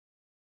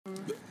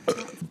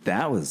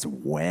That was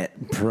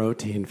wet.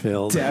 Protein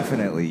filled.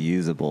 Definitely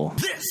usable.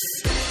 This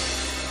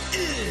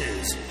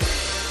is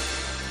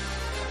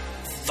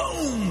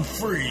Foam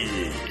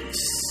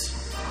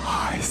Freaks.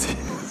 Hi,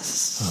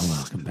 Oh,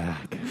 welcome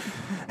back.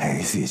 hey,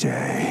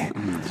 CJ.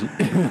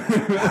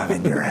 I'm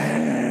in your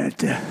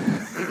head.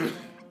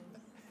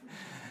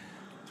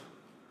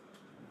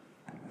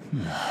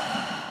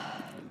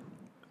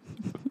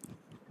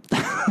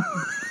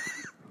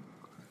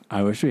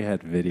 I wish we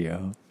had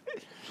video.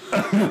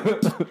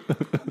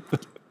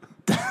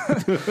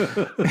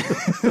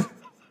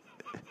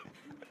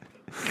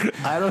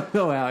 I don't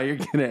know how you're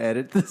going to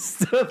edit this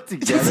stuff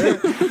together.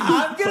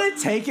 I'm going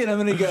to take it. I'm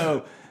going to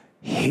go,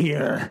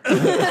 here.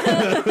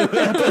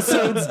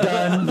 Episode's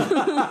done.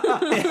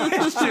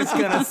 It's just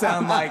going to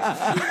sound like...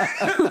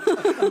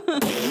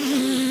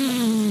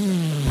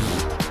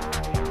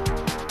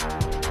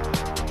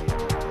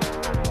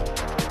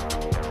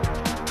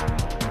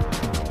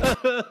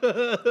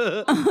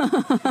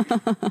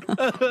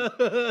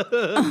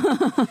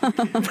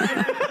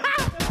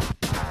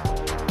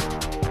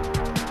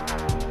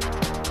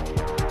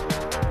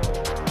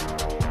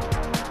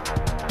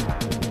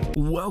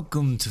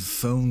 Welcome to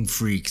Phone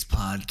Freaks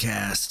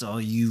Podcast,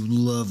 all you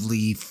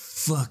lovely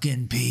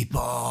fucking people.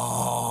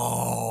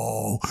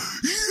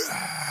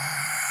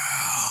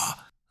 Yeah!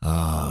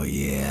 Oh,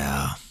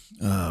 yeah.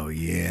 Oh,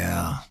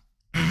 yeah.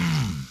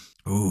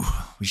 Ooh,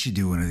 we should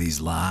do one of these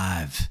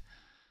live.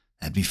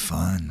 That'd be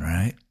fun,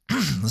 right?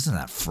 Listen to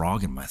that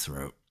frog in my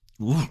throat.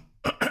 Ooh.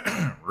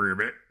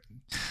 Ribbit.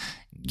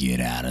 Get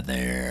out of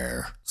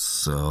there.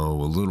 So,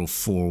 a little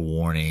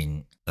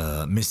forewarning.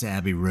 Miss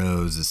Abby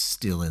Rose is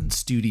still in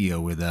studio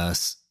with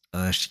us.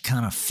 She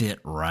kind of fit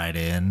right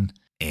in.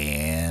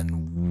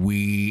 And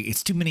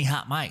it's too many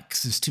hot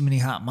mics. There's too many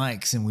hot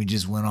mics, and we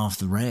just went off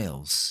the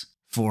rails.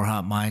 4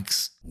 hot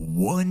mics,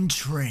 1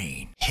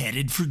 train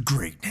headed for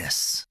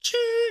greatness. Chit,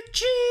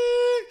 chit.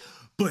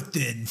 But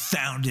then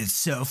found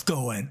itself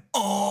going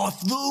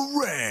off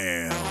the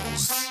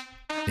rails.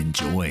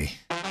 Enjoy.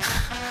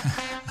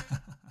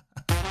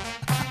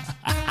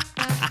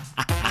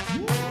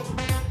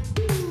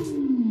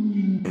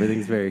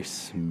 Everything's very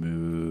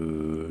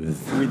smooth.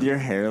 With your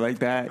hair like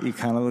that, you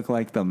kind of look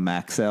like the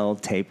Maxell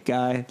tape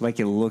guy. Like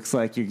it looks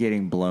like you're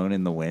getting blown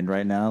in the wind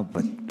right now,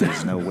 but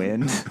there's no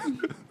wind.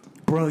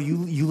 Bro,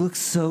 you look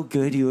so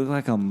good. You look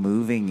like a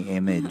moving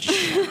image.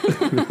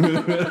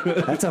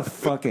 That's a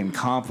fucking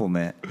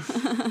compliment.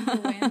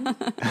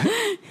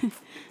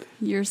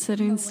 You're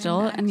sitting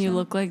still and you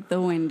look like the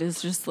wind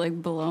is just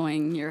like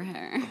blowing your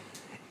hair.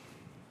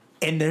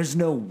 And there's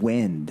no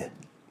wind.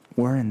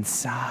 We're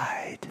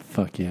inside.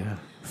 Fuck yeah.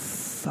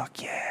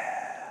 Fuck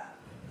yeah.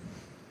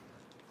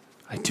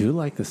 I do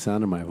like the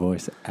sound of my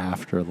voice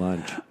after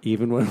lunch,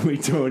 even when we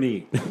don't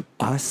eat.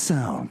 I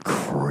sound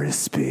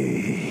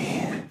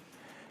crispy.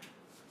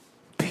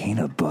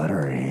 Peanut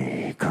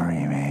buttery,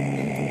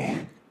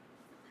 creamy.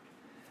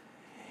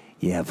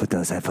 Yeah, put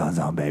those headphones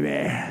on,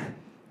 baby.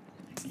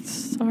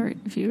 Sorry,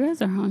 if you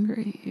guys are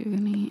hungry, you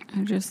can eat.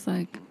 I'm just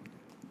like...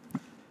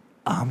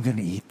 I'm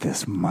gonna eat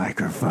this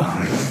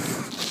microphone.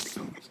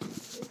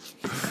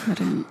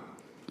 couldn't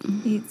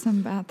eat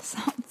some bath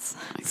salts.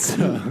 I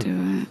couldn't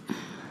do it.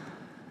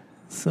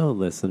 So,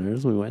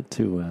 listeners, we went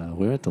to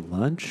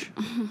lunch.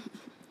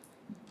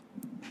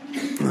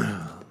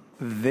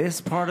 This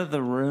part of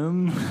the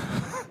room,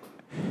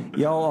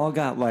 y'all all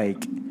got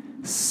like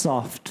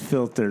soft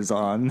filters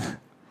on.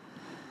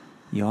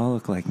 Y'all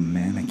look like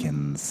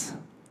mannequins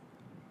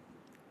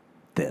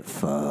that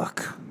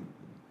fuck.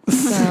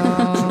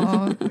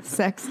 So,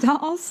 sex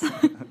dolls?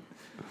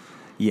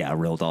 Yeah,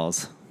 real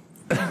dolls.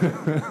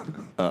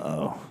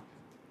 Uh-oh.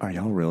 Are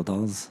y'all real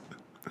dolls?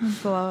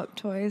 Blow up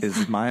toys. Is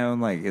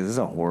this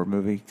a horror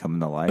movie coming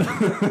to life?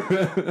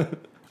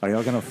 Are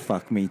y'all gonna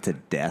fuck me to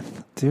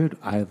death? Dude,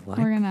 I like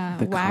We're gonna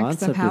the wax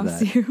concept and house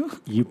of that.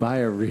 you. You buy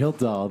a real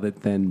doll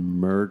that then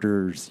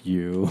murders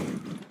you.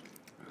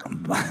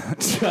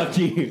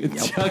 Chucky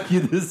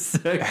the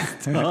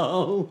sex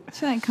doll.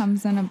 She like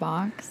comes in a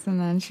box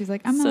and then she's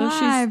like, I'm So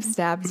alive,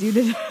 stabs you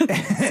to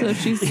death. So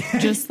she's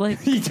just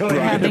like totally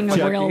having a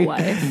Chucky. real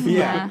life.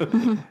 Yeah.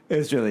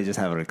 It's really just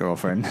having a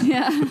girlfriend.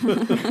 Yeah.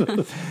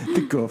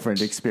 The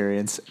girlfriend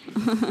experience.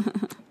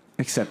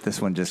 Except this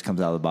one just comes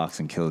out of the box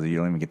and kills you. You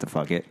don't even get to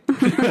fuck it.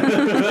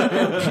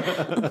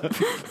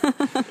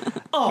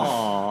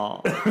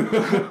 Aww.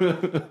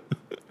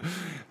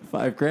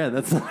 $5,000.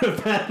 That's not a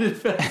bad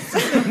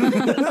investment.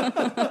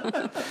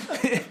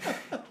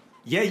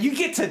 Yeah, you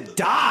get to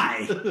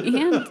die.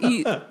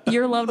 And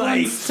your loved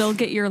ones still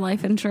get your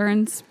life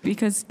insurance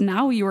because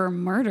now you were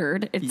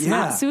murdered. It's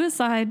not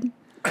suicide.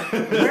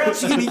 Where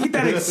else are you going to get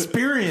that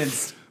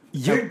experience?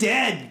 You're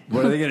dead.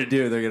 What are they going to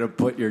do? They're going to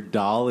put your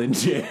doll in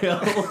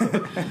jail.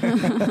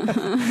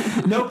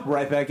 Nope,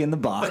 right back in the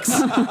box.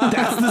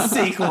 That's the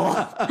sequel.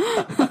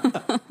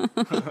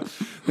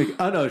 Like,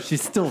 oh no,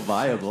 she's still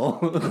viable.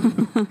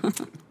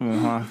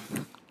 Uh-huh.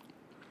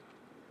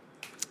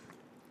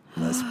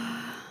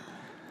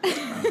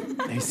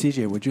 Hey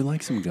CJ, would you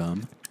like some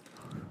gum?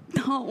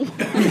 No.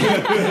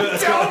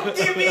 Don't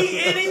give me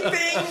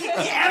anything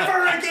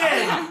ever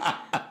again.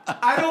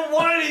 I don't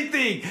want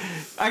anything.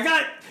 I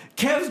got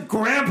Kev's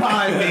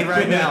grandpa in me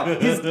right now.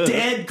 His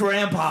dead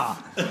grandpa.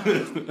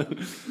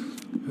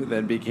 Who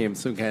then became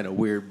some kind of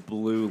weird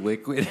blue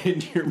liquid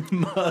in your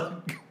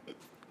mug.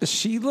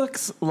 She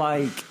looks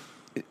like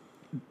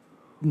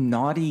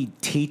naughty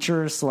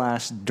teacher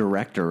 /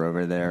 director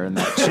over there in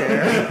that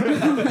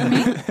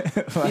chair.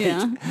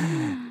 Yeah.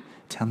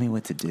 Tell me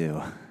what to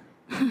do.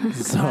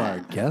 So our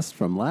guest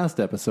from last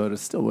episode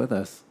is still with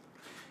us.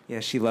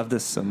 Yeah, she loved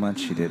us so much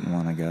she didn't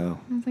want to go.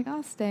 I was like,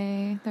 I'll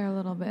stay. They're a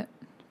little bit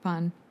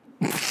fun.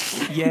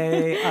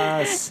 Yay,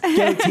 us.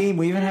 Go team.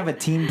 We even have a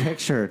team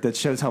picture that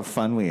shows how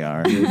fun we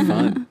are. Really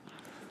fun.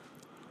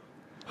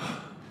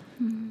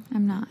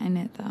 I'm not in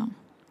it, though.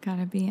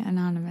 Gotta be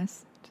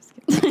anonymous. Just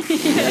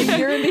kidding. Yeah,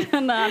 you're the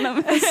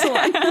anonymous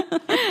one.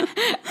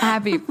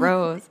 Abby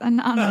Rose,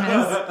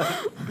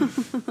 anonymous.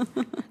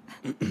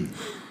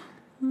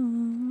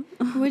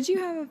 Would you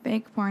have a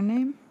fake porn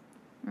name?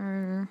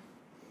 Or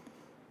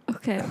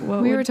Okay,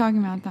 we were talking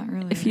about that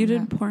earlier. if you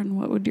did porn,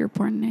 what would your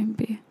porn name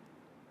be?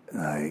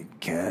 Like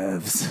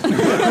Kev's.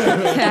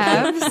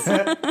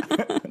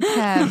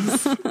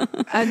 Kev's.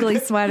 Ugly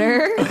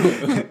sweater.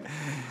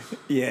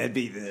 Yeah, it'd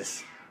be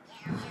this.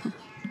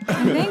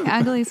 I think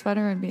ugly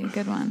sweater would be a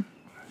good one.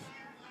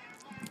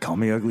 Call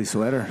me Ugly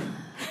Sweater.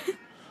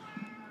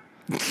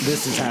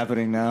 This is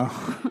happening now.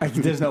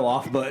 There's no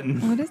off button.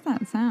 What does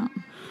that sound?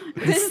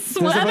 This There's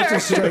a bunch sweater.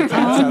 of stray cats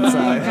Oh my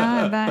outside.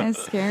 god, that is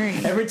scary.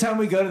 Every time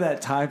we go to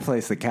that Thai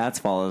place, the cats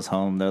follow us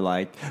home. They're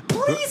like,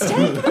 please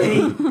take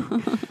me. Meow,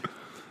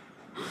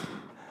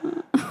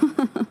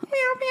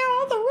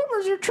 meow, the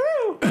rumors are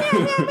true. Meow,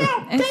 meow,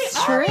 meow.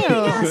 It's true.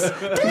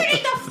 They're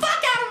eating the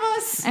fuck out of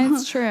us.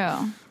 It's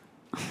true.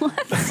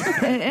 What?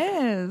 It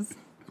is.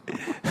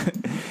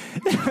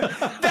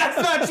 That's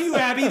not you,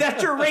 Abby.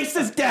 That's your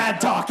racist dad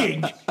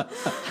talking.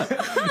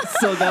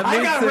 So that I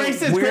makes got it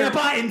racist weird.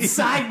 grandpa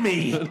inside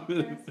me.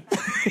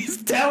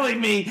 He's telling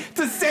me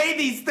to say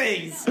these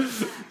things.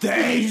 The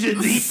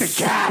Asians eat the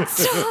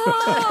cats.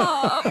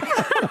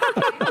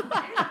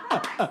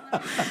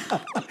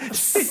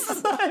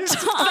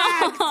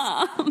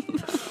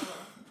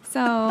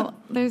 So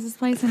there's this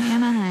place in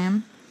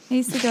Anaheim. I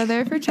used to go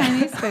there for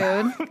Chinese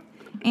food.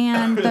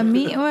 And the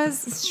meat was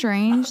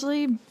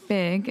strangely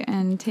big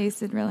and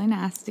tasted really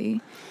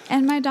nasty.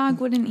 And my dog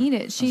wouldn't eat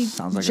it. She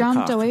Sounds like a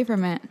jumped cock. away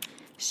from it.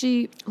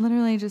 She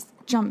literally just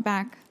jumped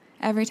back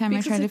every time I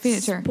tried to feed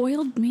it to her.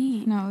 Spoiled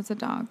meat. No, it's a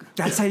dog.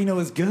 That's how you know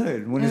it's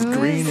good, when it's It was-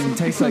 green and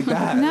tastes like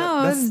that. No,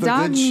 it That's was the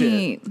dog good shit.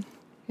 meat.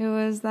 It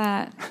was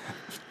that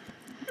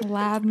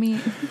lab meat.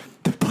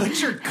 The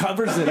butcher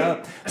covers it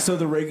up so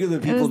the regular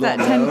people was that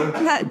don't ten- know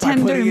that by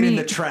tender putting it in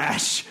the meat.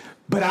 trash.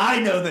 But I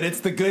know that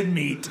it's the good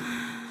meat.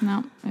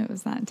 No, it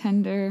was that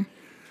tender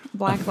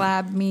black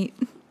lab meat.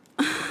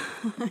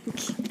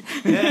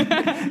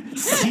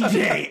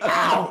 CJ,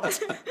 out.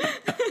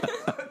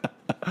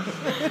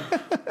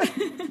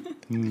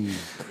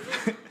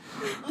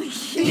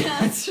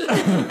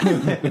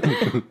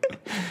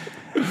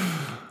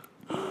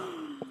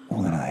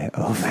 When I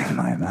open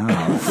my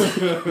mouth,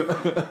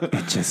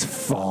 it just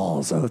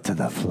falls to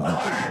the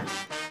floor.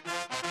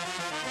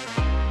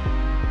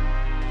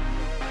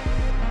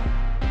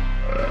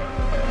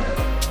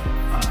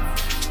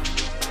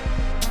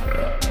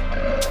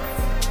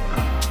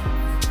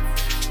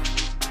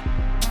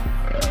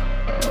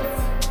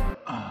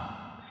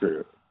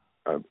 Shit.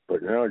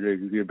 But nowadays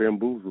you get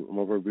bamboozled. I'm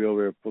over be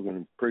over there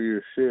fucking pretty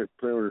as shit,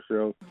 playing with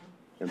herself,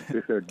 and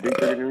fish that dick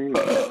right in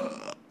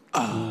the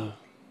ear.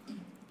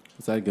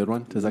 Is that a good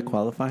one? Does that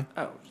qualify?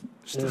 Oh,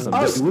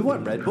 Do we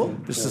want Red Bull?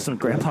 There's just some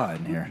grandpa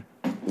in here.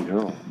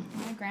 No.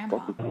 My grandpa.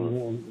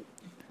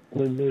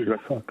 We need a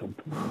fucking,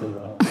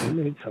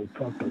 we need some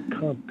fucking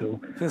cup,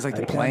 dude. Feels like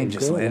the I plane had a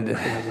just girl landed.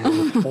 that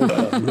was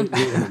supposed to meet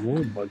me in the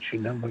wood, but she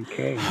never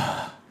came.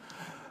 All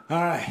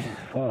right,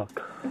 Fuck.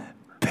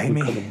 pay The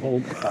me.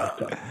 boat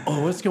popped up.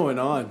 Oh, what's going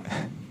on?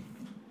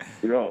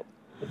 Yo.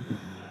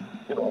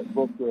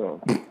 Fuck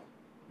up.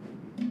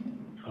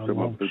 I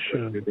love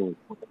shit.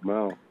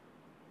 Mouth.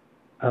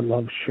 I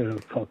love shit a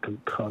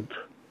fucking cunt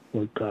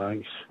with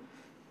guys.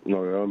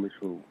 No, yeah, me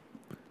too.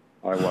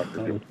 I watch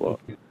the game fuck.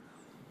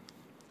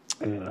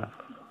 Yeah.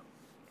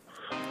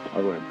 I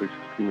went bitches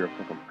see your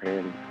fucking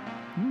panties.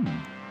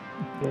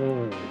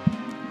 Oh.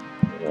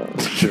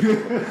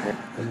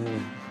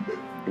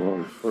 You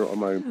know, put it on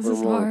my This put is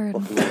them on hard.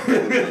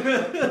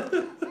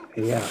 fucking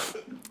Yeah.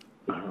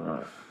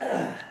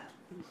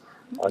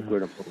 I go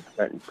to put a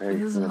patent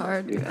panties. This is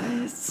hard,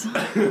 guys.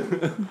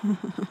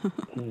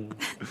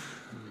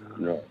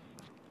 No.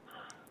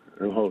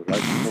 Them hoes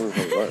like most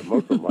of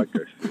them like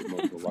that shit.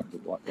 Most of them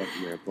like the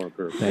man front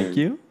her. Thank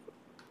you.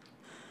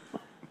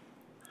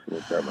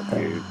 She'll grab my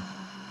panties,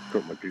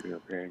 put my dick in her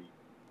panties,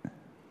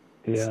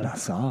 It's Yeah. not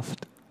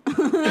soft.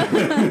 put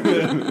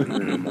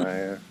it in my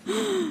ass.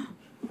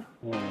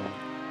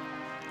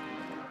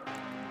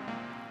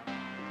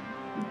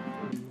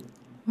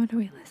 What are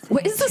we listening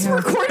What is this to?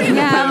 recording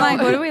Yeah, I'm about?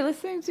 like, what are we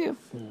listening to?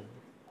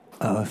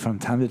 From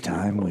time to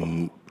time,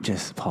 we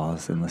just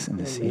pause and listen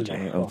to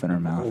CJ open her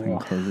mouth and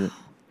close it.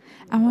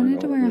 I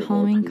wanted to wear a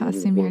Halloween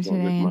costume here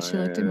today, and she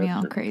looked at me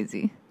all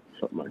crazy.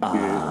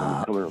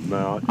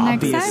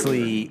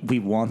 Obviously, we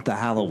want the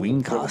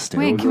Halloween costume.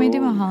 Wait, can we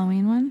do a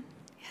Halloween one?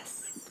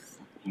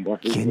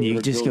 Can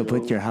you just go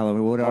put your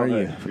Halloween? What are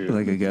you?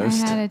 Like a I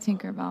ghost? had a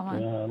Tinkerbell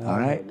one. All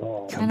right. I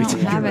Come be don't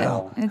have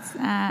Tinkerbell. it. It's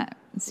at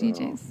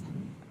CJ's.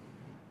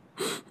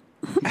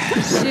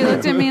 She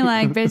looked at me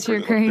like, bitch,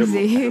 you're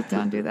crazy.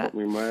 Don't do that.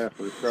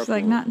 She's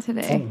like, not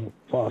today.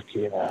 Fuck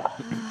yeah.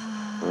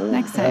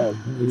 Next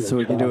time. So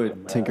we can do a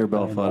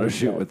Tinkerbell photo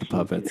shoot with the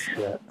puppets.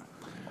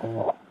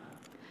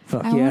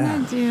 Fuck I yeah.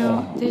 want to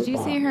do. Did you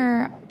see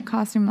her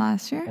costume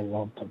last year? I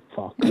love the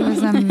fuck. It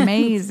was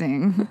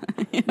amazing.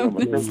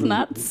 It's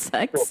not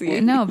sexy.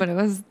 No, but it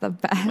was the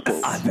best.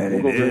 I bet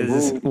it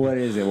is. What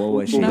is it? What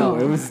was she? No.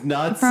 It was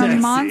not From sexy.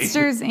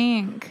 Monsters,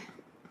 Inc.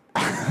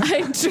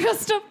 I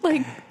dressed up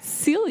like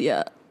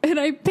Celia and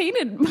I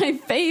painted my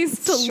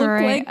face to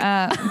Straight look like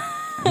up.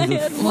 Who the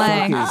fuck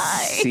Like- is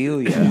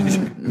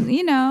Celia?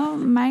 You know,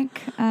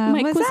 Mike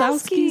Mike Wazowski's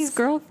Wazowski's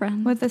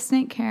girlfriend. with the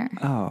snake hair.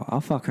 Oh,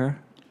 I'll fuck her.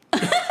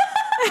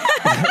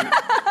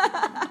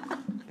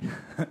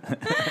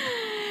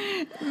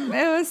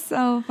 It was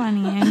so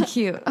funny and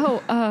cute.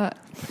 Oh,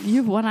 you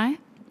have one eye?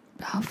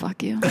 Oh,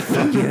 fuck you.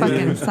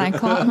 Fucking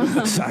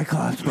Cyclops.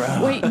 Cyclops,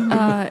 bro. Wait,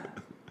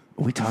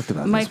 We talked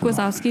about Mike this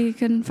before. Wazowski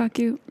can fuck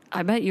you?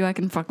 I bet you I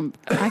can fuck him.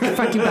 I can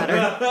fuck you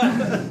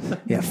better.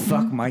 Yeah,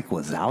 fuck Mike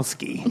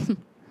Wazowski.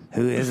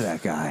 Who is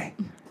that guy?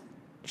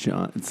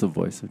 John, it's the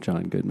voice of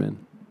John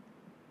Goodman.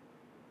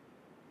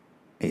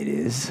 It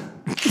is.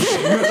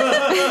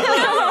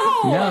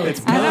 No,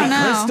 it's I Billy don't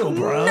know. Crystal,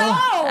 bro.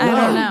 I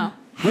don't know.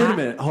 Wait a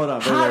minute. Hold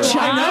on. I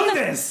John know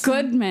this.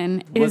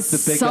 Goodman is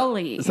What's the big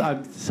Sully.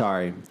 I'm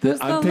sorry. Who's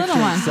I'm the little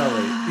picturing one?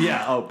 Sully.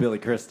 Yeah. Oh, Billy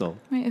Crystal.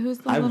 Wait, who's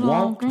the I little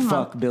won't grandma?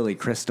 fuck Billy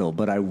Crystal,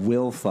 but I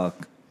will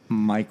fuck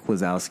Mike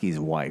Wazowski's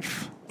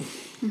wife.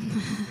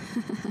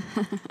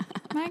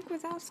 Mike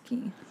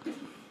Wazowski.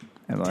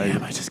 Am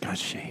Damn, I just got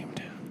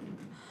shamed.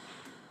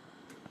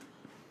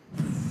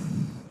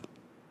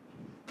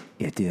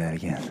 Yeah, do that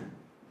again.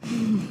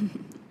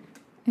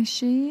 Is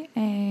she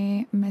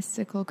a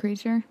mystical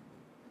creature?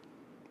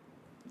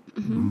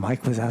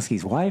 Mike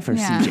Wazowski's wife or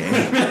Yeah. CJ?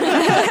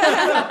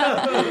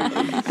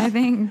 I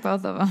think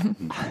both of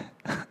them.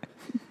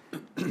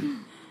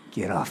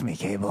 Get off me,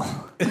 Cable.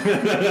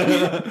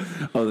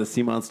 Oh, the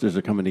sea monsters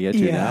are coming to get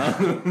you now.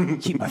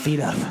 Keep my feet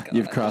up.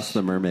 You've crossed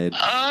the mermaid.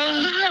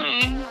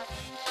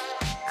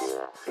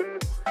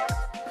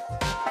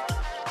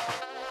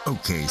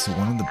 Okay, so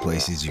one of the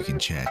places you can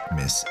check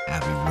Miss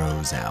Abby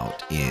Rose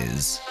out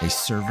is a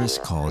service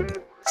called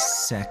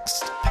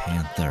Sext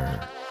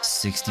Panther.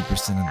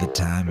 60% of the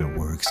time it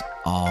works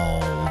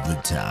all the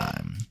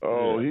time.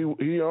 Oh, he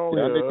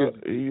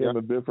on he in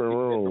a different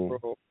room.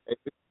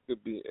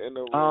 Could be in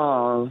the room.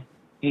 Oh,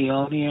 he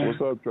on here?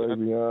 What's up,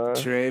 Treyvon?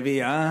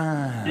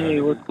 Treyvon.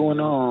 Hey, what's going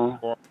on?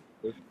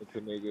 Listening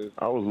to niggas.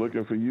 I was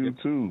looking for you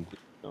too.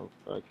 No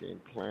fucking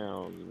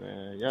clowns,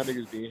 man. Y'all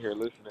niggas be here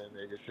listening to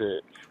nigga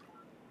shit.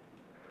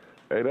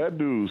 Hey, that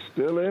dude's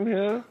still in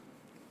here?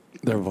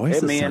 Their voice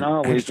That is man so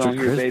always extra on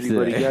here, crisp baby,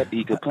 today. but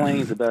he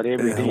complains about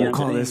everything. We'll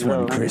call this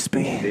one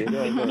crispy. He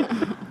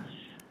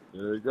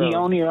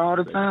on here all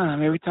the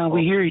time. Every time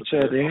we hear each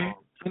other,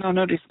 we don't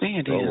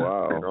understand him.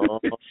 Oh,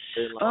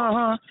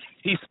 wow.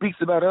 He speaks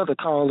about other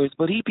callers,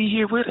 but he be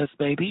here with us,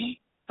 baby.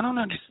 I don't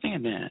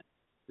understand that.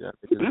 Yeah,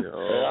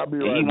 I'll be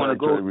He right wanna back,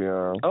 go-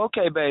 Treyvon.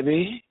 Okay,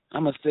 baby.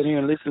 I'm gonna sit here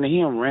and listen to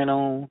him rant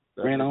on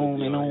and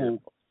on.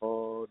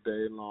 All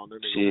day long.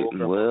 That nigga Shit, woke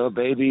up- well,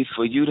 baby,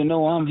 for you to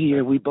know I'm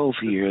here, we both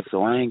here,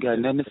 so I ain't got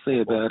nothing to say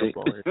about it.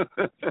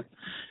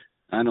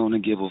 I don't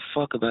give a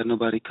fuck about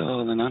nobody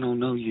calling. I don't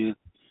know you.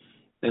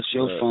 That's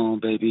your phone,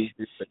 baby.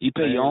 You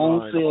pay your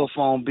own cell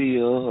phone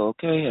bill,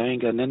 okay? I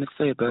ain't got nothing to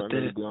say about My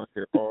nigga that. be on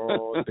here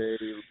all day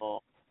long.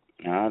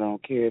 I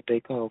don't care if they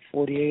call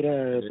 48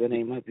 hours. That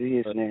ain't my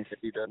business.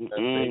 He does that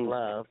fake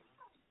laugh.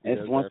 That's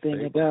does one that thing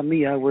fake- about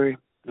me. I worry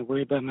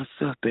about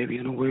myself, baby.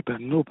 I don't worry about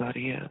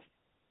nobody else.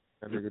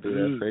 That nigga do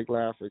that fake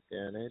laugh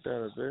again. Ain't that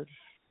a bitch?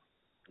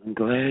 I'm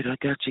glad I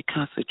got you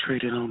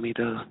concentrated on me,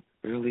 though,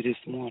 early this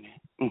morning.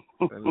 That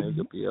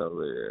nigga be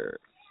over there.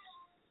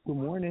 Good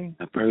morning.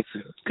 A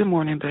person. Good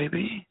morning,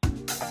 baby.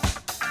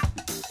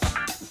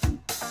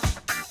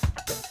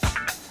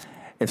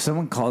 If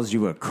someone calls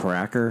you a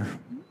cracker,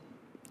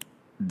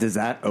 does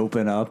that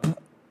open up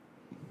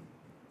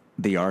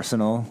the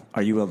arsenal?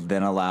 Are you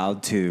then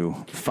allowed to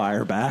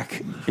fire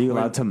back? Are you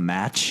allowed to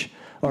match?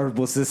 Or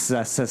will this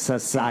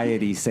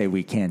society say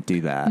we can't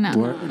do that? No.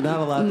 We're not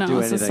allowed to do No,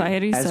 anything.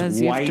 society As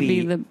says you have to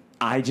be whitey, the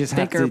I just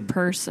have bigger to.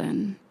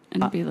 person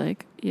and be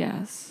like,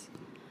 yes,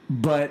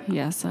 But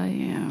yes, I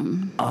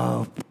am.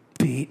 oh,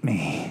 beat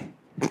me,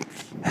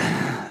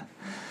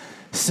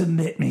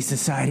 submit me,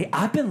 society.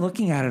 I've been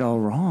looking at it all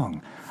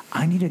wrong.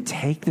 I need to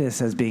take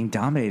this as being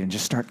dominated and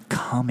just start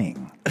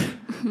coming.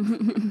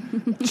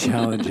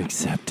 Challenge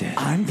accepted.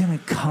 I'm gonna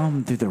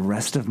come through the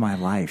rest of my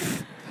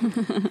life.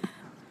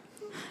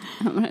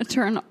 I'm going to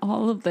turn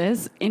all of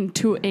this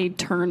into a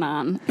turn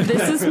on.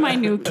 This is my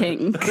new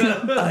kink.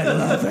 I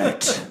love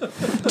it.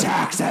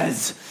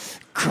 Taxes,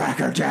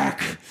 Cracker Jack,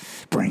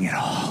 bring it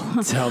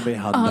all. Tell me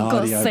how Uncle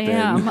naughty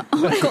Sam. I've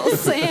been. Uncle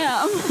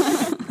Sam.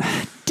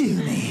 Do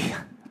me.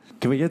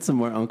 Can we get some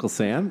more Uncle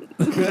Sam?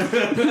 No.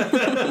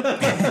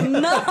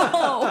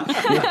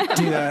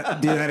 Do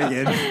that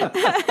again.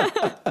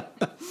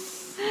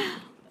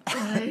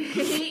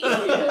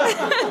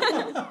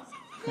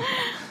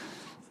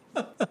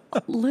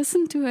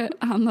 Listen to it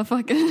on the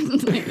fucking.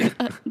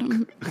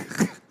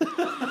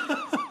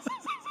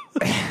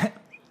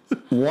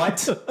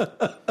 What?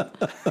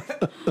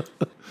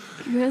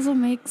 You guys will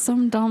make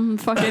some dumb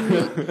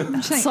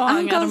fucking song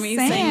Uncle out of me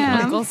Sam. saying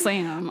Uncle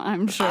Sam,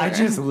 I'm sure. I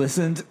just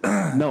listened.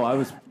 No, I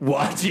was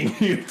watching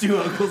you do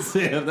Uncle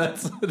Sam.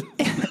 That's what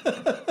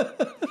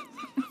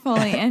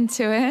Fully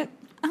into it.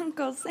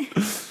 Uncle Sam.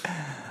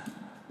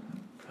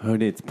 Who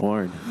needs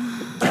porn?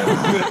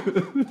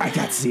 I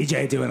got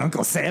CJ doing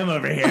Uncle Sam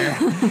over here.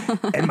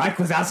 And Mike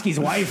Wazowski's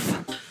wife.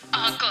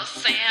 Uncle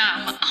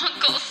Sam.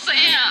 Uncle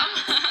Sam.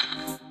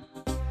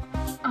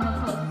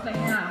 Uncle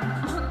Sam.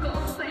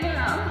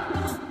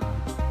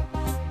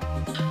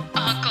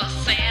 Uncle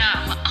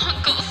Sam.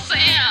 Uncle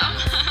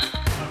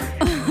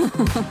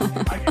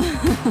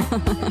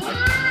Sam.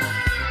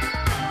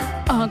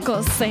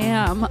 Uncle Sam. Uncle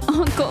Sam.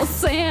 Uncle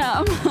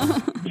Sam.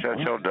 Shut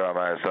your dumb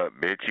ass up,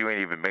 bitch. You ain't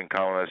even been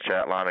calling this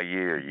chat line a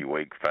year, you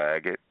weak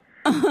faggot.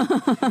 Every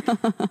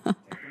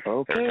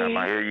time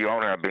I hear you on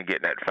there, I've been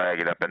getting that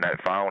faggot up in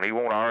that phone. He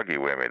won't argue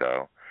with me,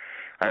 though.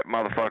 That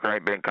motherfucker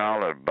ain't been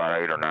calling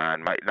about 8 or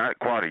 9, not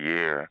quite a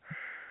year.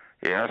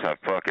 Yeah, that's a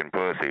fucking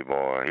pussy,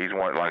 boy. He's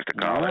one that likes to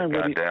call that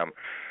goddamn...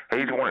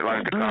 He's one that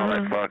likes to call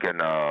that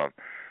fucking...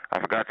 I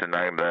forgot the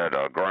name of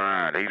that,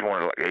 grind. He's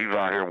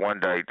out here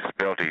one day,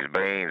 spilt his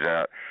beans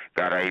out,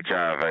 got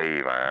HIV,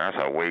 man.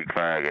 That's a weak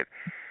faggot.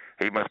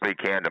 He must be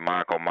kin to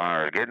Michael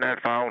Myers. Get in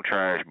that phone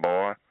trash,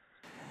 boy.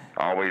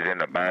 Always in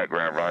the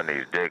background running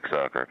his dick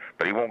sucker.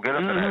 But he won't get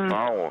up in that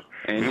phone.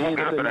 And he won't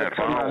get up in that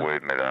phone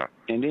with me, though.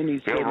 And then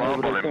He'll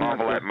rumble and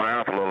mumble that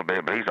mouth a little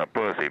bit, but he's a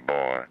pussy,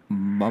 boy.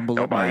 Mumble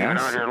up my Nobody even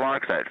out ass. here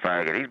likes that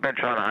faggot. He's been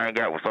trying to hang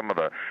out with some of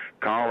the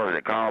callers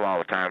that call all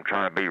the time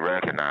trying to be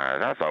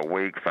recognized. That's a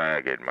weak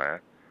faggot, man.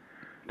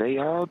 They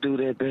all do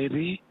that,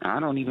 baby. I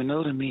don't even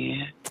know the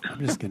man. I'm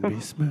just going to be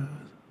smooth.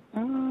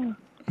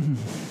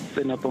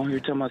 Sitting up on here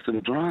talking about some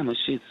drama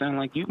shit. Sound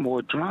like you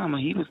more drama.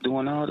 He was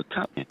doing all the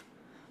talking.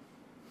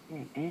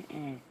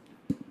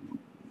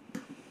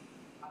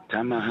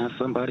 Talking about how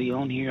somebody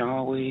on here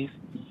always.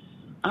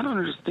 I don't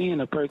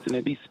understand a person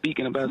that be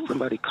speaking about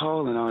somebody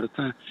calling all the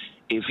time.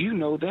 If you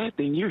know that,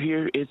 then you're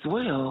here as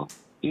well.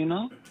 You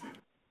know?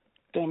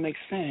 Don't make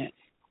sense.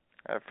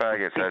 That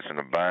faggot sits in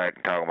the back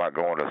and talking about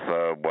going to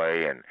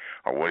Subway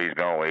or what he's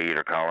going to eat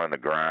or calling the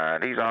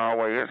grind. He's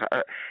always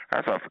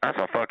that's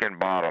a fucking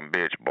bottom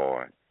bitch,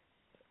 boy.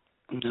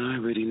 No, I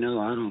already know.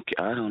 I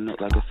don't know.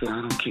 Like I said,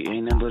 I don't care.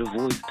 Ain't nothing but a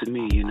voice to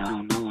me. You know, I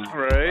don't know him.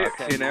 Right?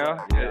 You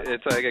know,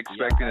 it's like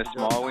expecting a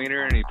small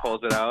wiener, and he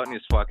pulls it out, and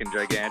he's fucking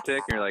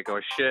gigantic, and you're like,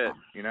 oh shit,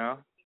 you know?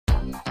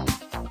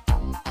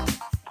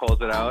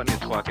 Pulls it out, and he's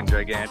fucking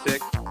gigantic.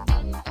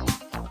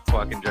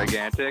 Fucking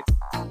gigantic.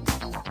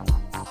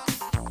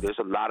 There's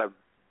a lot of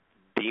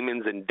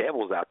demons and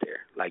devils out there,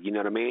 like, you know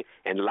what I mean?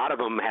 And a lot of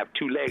them have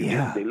 2 legs.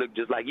 Yeah. They look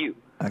just like you.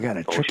 I got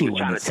a So tricky what she was one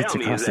trying that to tell sits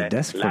me across is the that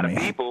desk a for lot me.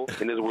 of people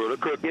in this world are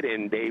crooked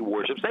and they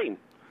worship Satan.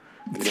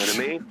 You know what I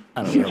mean?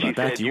 I don't know She about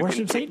that. said Do you worship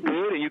can pick Satan?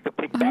 good and you can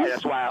pick bad.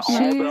 That's why all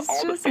She's the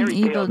just an fairy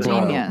evil tales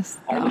genius.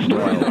 all the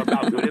stories are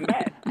about good and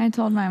bad. I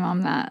told my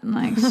mom that.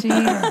 Like,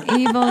 she's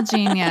evil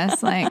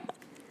genius. Like,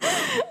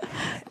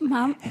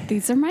 Mom,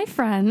 these are my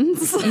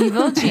friends.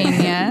 evil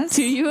genius.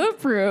 Do you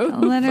approve?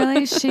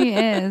 Literally, she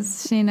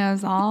is. She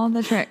knows all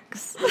the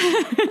tricks.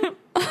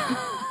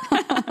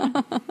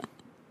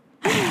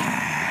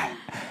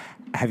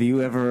 Have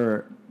you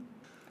ever...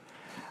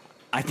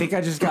 I think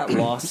I just got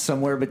lost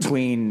somewhere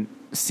between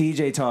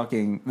CJ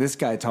talking, this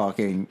guy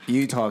talking,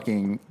 you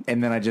talking,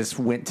 and then I just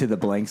went to the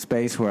blank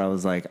space where I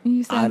was like,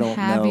 You said, I don't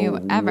 "Have know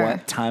you ever?"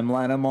 what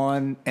timeline I'm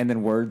on, and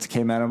then words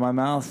came out of my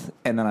mouth,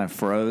 and then I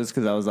froze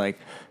because I was like,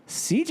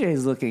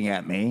 CJ's looking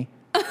at me,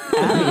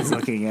 Abby's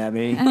looking at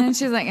me, And then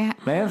she's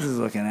like, Vance is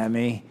looking at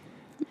me.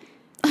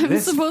 I'm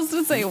This supposed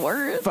to say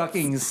words.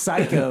 fucking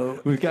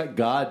psycho. We've got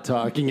God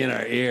talking in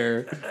our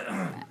ear.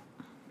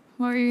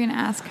 what were you going to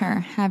ask her?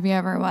 Have you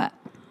ever what?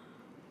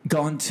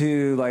 Gone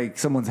to like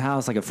someone's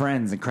house, like a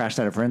friend's, and crashed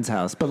at a friend's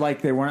house, but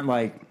like they weren't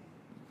like,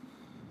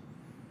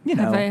 you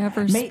know. Have I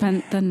ever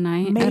spent the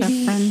night at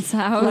a friend's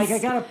house? Like I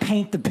gotta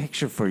paint the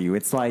picture for you.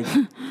 It's like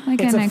Like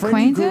it's an a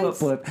friend you grew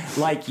acquaintance? up with,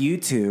 like you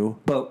two,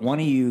 but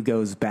one of you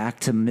goes back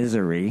to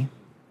Misery,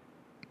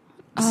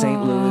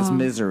 St. Louis,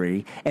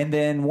 Misery, and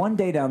then one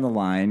day down the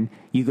line,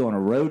 you go on a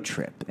road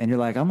trip, and you're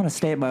like, I'm gonna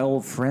stay at my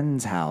old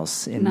friend's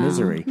house in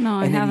Misery, No,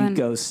 I and then haven't. you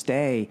go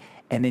stay,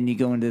 and then you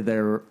go into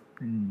their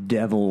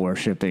devil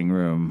worshipping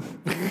room.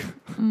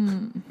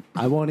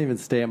 I won't even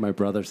stay at my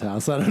brother's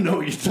house. I don't know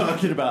what you're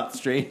talking about,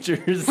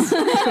 strangers.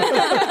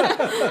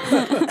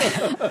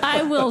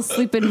 I will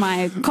sleep in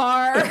my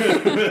car.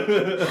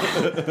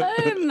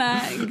 I'm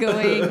not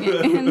going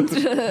into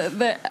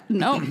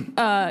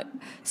the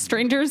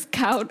stranger's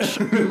couch,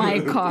 my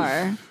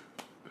car.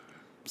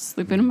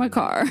 Sleeping in my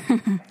car.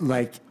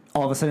 Like,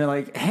 all of a sudden, you're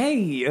like,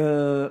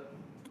 hey,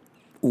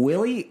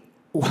 Willie,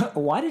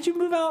 why did you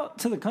move out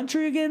to the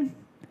country again?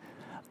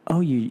 Oh,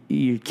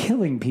 you're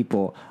killing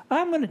people.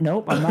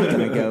 Nope, I'm not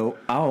going to go.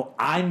 Oh,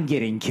 I'm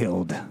getting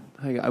killed.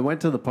 I went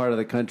to the part of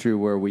the country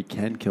where we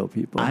can kill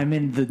people. I'm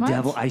in the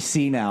devil. I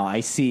see,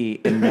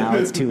 and now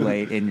it's too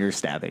late, and you're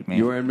stabbing me.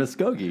 You were in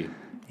Muskogee.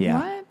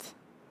 Yeah.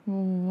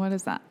 What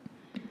is that?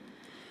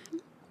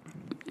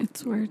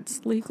 It's where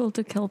it's legal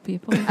to kill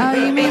people. Oh,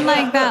 you mean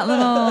like that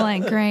little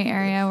like gray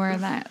area where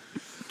that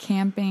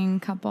camping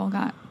couple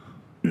got?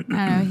 I don't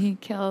know. He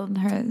killed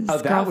his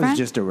that girlfriend? was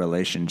just a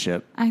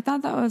relationship. I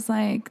thought that was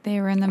like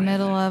they were in the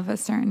middle of a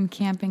certain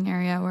camping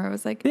area where it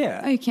was like,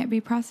 yeah. Oh, you can't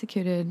be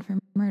prosecuted for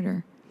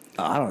murder.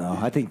 I don't know.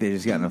 I think they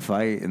just got in a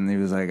fight, and he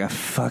was like, I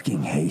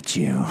fucking hate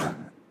you.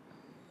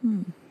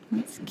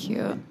 That's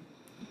cute.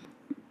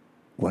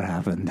 What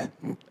happened?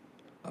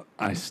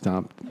 I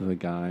stopped the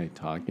guy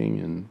talking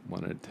and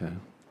wanted to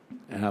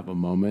have a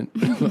moment.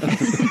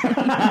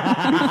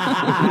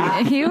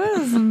 He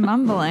was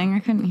mumbling. I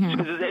couldn't hear him.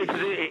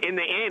 In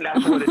the end,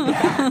 that's what it is.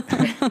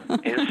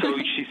 And so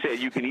she said,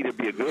 you can either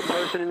be a good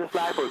person in this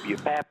life or be a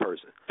bad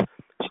person.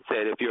 She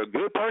said, if you're a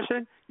good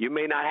person, you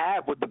may not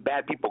have what the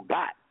bad people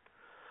got.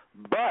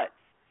 But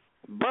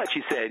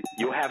she said,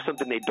 you'll have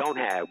something they don't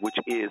have, which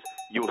is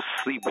you'll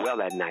sleep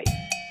well at night.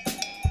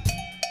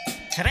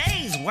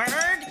 Today's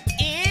word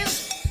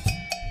is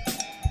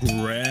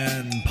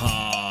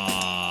Grandpa.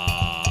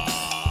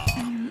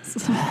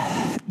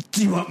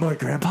 Do you want more,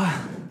 Grandpa?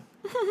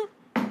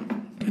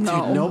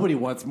 No. Dude, nobody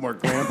wants more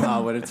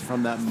Grandpa when it's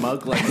from that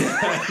mug like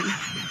that.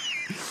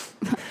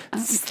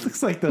 This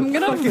looks like I'm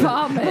gonna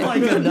vomit.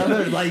 Like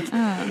another, like...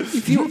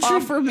 if you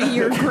offer me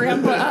your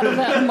grandpa out of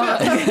that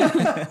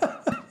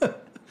mug.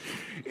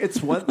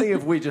 It's one thing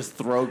if we just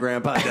throw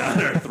Grandpa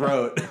down our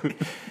throat.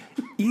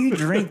 You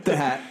drink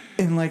that,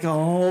 and like a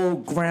whole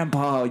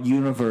Grandpa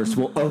universe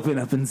will open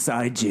up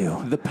inside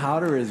you. The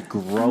powder is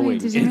growing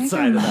Did you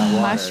inside make of that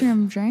water.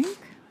 mushroom drink?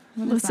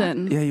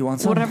 Listen, yeah, you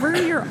want some? Whatever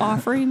you're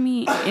offering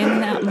me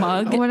in that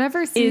mug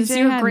Whatever CJ is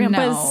your had,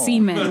 grandpa's no.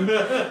 semen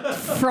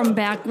from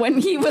back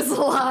when he was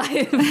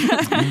alive.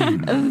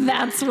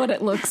 That's what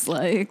it looks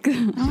like.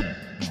 7, 1,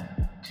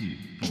 2,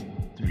 4,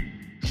 3,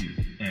 2,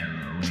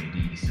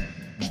 LOAD. 7,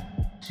 1,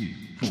 2,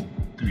 4,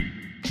 3,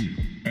 2,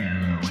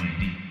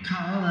 LOAD.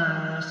 Call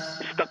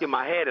us. It's stuck in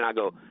my head, and I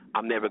go,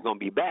 I'm never going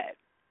to be bad.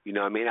 You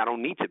know what I mean? I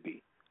don't need to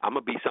be. I'm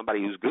going to be somebody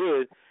who's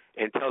good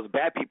and tells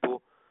bad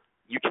people,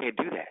 you can't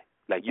do that.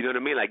 Like, you know what I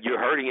mean? Like, you're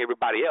hurting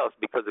everybody else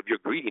because of your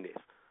greediness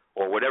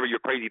or whatever your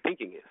crazy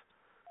thinking is.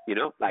 You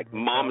know? Like,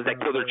 moms that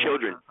kill their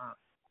children.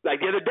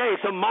 Like, the other day,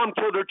 some mom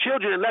killed her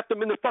children and left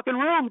them in the fucking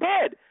room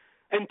dead.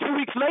 And 2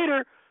 weeks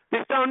later,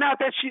 they found out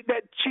that she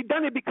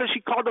done it because she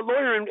called a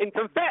lawyer and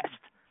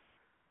confessed.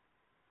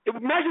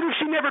 Imagine if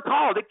she never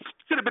called. It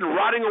should have been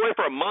rotting away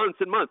for months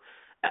and months.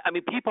 I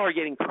mean, people are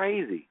getting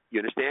crazy.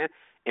 You understand?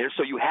 And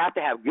so you have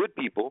to have good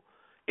people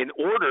in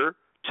order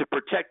to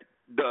protect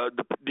the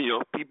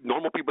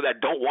normal people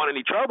that don't want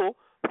any trouble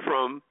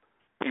from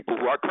people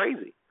who are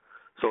crazy.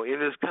 So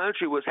in this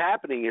country, what's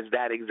happening is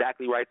that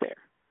exactly right there.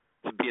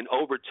 It's being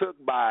overtook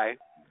by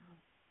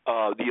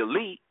the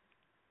elite,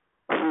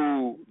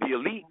 who the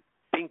elite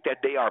think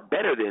that they are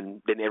better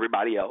than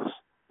everybody else,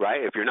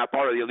 right? If you're not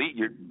part of the elite,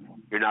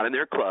 you're not in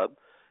their club,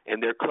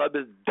 and their club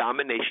is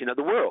domination of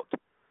the world.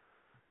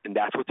 And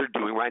that's what they're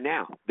doing right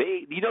now.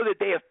 You know that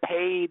they have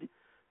paid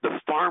the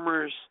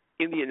farmers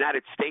in the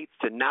United States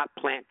to not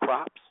plant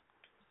crops?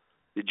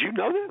 Did you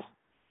know this?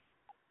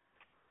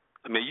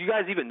 I mean, you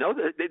guys even know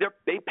that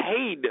they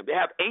paid them. They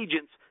have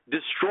agents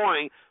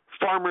destroying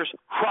farmers'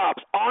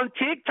 crops on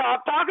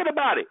TikTok talking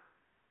about it.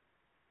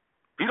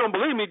 If you don't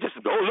believe me, just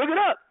go look it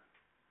up.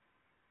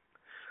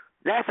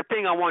 That's the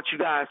thing I want you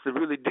guys to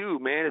really do,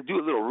 man, is do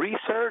a little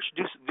research,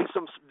 do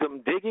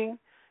some digging,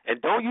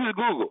 and don't use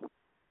Google.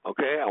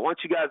 Okay? I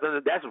want you guys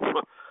to that's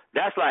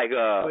like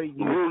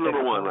rule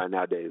number one right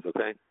nowadays,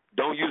 okay?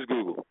 Don't use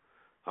Google,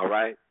 all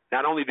right?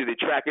 Not only do they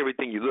track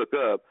everything you look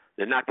up,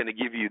 they're not going to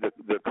give you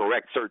the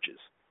correct searches,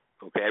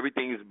 okay?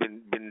 Everything's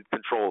been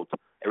controlled.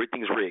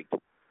 Everything's rigged,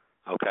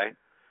 okay?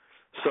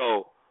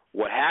 So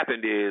what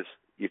happened is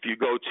if you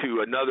go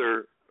to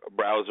another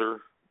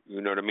browser,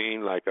 you know what I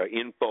mean, like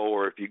info,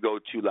 or if you go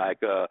to like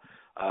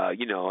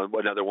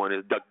another one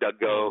is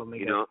DuckDuckGo,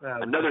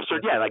 another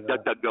search, like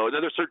DuckDuckGo,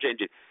 another search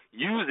engine.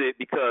 Use it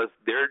because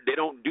they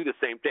don't do the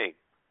same thing.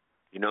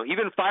 You know,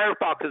 even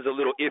Firefox is a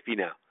little iffy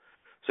now.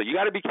 So you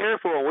got to be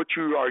careful on what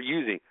you are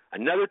using.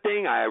 Another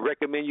thing, I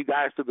recommend you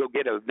guys to go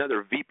get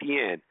another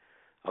VPN,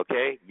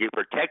 okay? You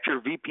protect your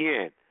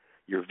VPN.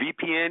 Your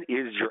VPN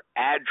is your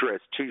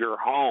address to your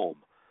home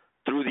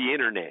through the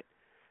internet,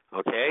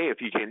 Okay, if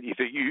you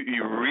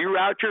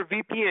reroute your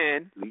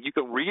VPN, you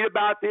can read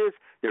about this.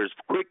 There's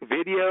quick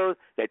videos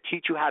that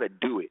teach you how to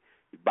do it.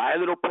 You buy a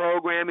little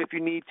program if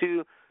you need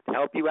to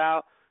help you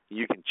out.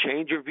 You can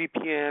change your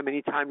VPN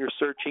anytime you're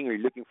searching or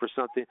you're looking for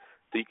something,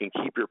 so you can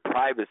keep your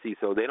privacy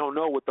so they don't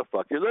know what the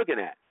fuck you're looking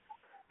at.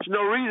 There's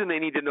no reason they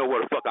need to know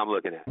what the fuck I'm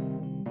looking at.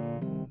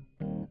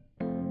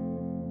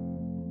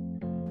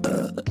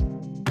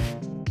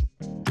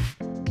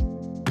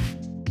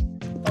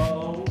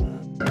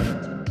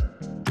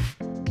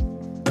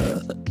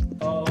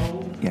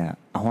 Yeah,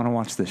 I want to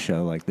watch the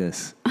show like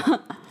this.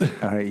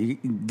 All right, you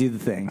do the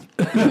thing.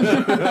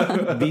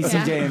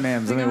 BCJ and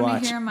Mams, let me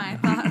watch. Hear my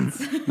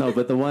thoughts. No,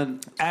 but the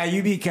one...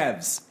 You be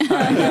Kevs. All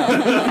right, I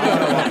want to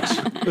watch.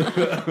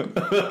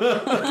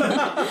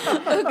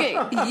 Okay,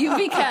 you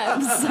be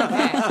Kevs.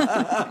 Okay.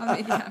 I'll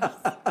be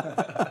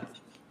Kevs.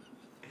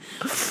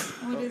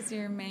 What is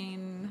your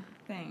main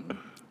thing?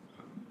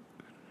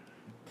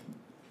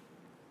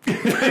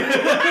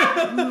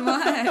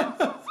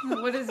 What?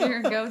 What is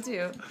your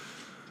go-to?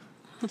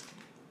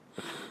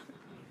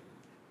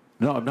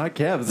 No, I'm not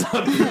Kevs.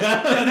 No, You're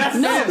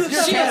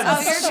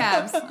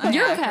Kevs. Okay,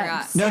 You're I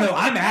Kevs. forgot. No,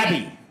 I'm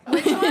Abby.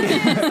 Which one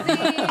is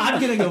the...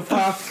 I'm going to go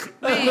fuck.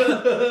 Wait,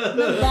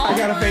 the bald I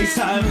got a one-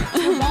 FaceTime.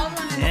 The bald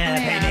one is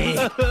Mams.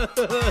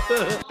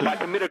 If I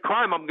commit a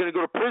crime, I'm going to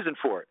go to prison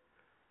for it.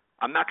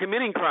 I'm not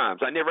committing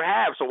crimes. I never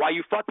have. So why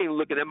you fucking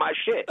looking at my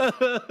shit? This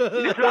is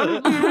real,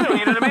 you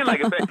know what I mean?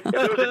 Like if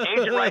there was an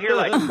agent right here,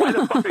 like why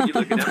the fuck are you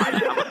looking at my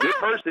shit? I'm a good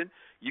person.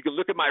 You can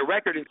look at my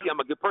record and see I'm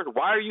a good person.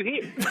 Why are you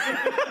here?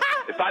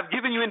 If I've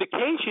given you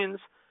indications,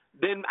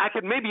 then I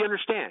could maybe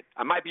understand.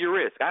 I might be a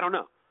risk. I don't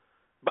know.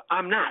 But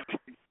I'm not.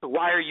 So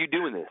why are you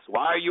doing this?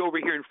 Why are you over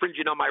here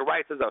infringing on my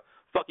rights as a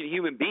fucking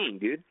human being,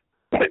 dude?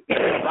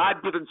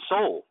 God-given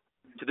soul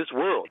to this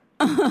world.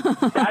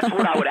 That's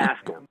what I would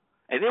ask them.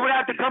 And they would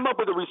have to come up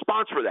with a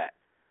response for that.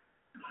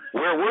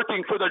 We're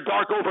working for the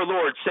dark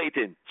overlord,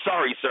 Satan.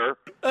 Sorry, sir.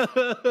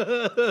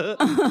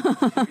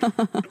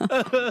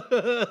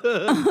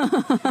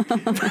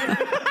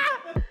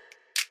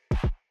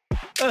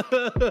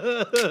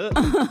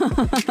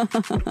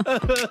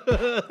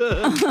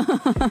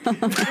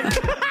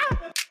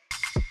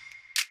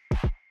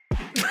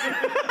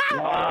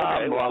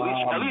 Okay, well,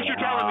 at least you're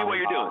telling me what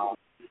you're doing.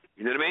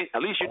 You know what I mean?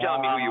 At least you're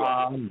telling me who you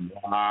are.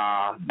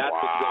 That's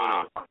what's going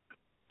on.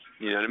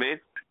 You know what I mean?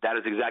 That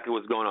is exactly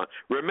what's going on.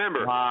 Remember,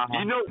 you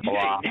know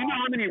how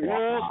many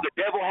rules the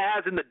devil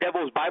has in the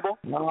devil's Bible?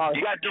 You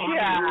got to know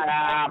how many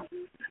rules.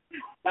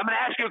 I'm going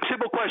to ask you a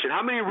simple question.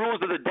 How many rules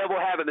does the devil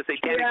have in the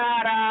satanic?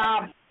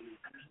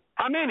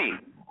 How many?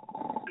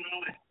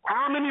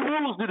 How many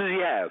rules does he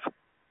have?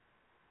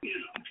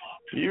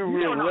 You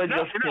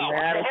religious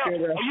fanatic.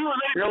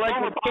 You're like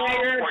a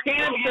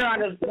cancer on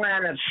this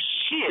planet.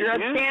 Shit, you're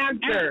a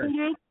cancer.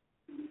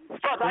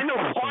 Fuck, I know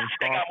farts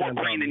that got more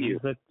brain than you.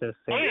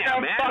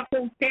 Damn, man.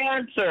 Fucking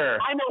cancer.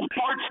 I know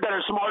farts that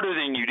are smarter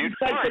than you, dude. It's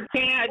like the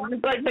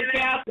Catholic.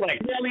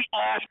 Really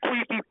ass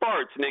creepy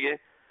farts, nigga.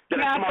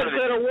 Catholics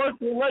are the worst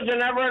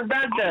religion ever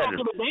invented.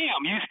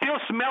 Damn, you still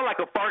smell like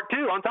a fart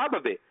too on top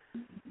of it.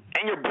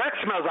 And your breath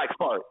smells like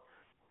fart.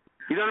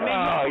 You know what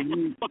I mean?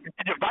 You fucking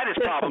gingivitis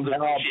problems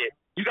and shit.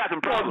 You got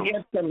some problems.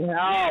 Get some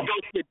help. You go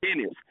to the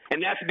dentist.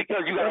 And that's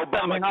because you got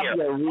Obamacare.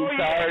 Oh,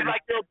 yeah, you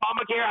like your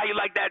Obamacare? How you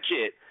like that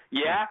shit?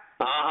 Yeah?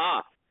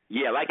 Uh-huh.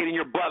 Yeah, like it in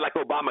your butt like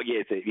Obama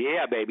gets it.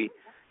 Yeah, baby.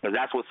 Because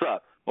that's what's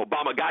up.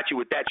 Obama got you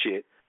with that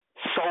shit.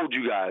 Sold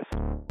you guys.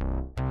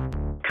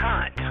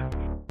 Cunt.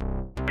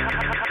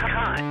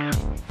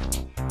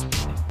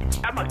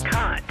 I'm a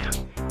cunt.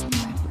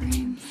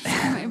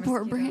 My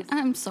poor brain.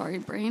 I'm sorry,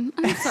 brain.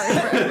 I'm sorry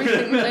for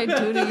everything that I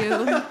do to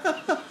you.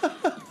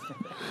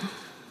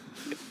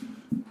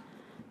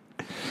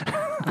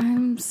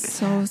 I'm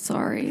so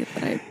sorry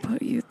that I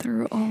put you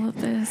through all of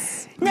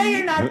this. No,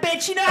 you're not,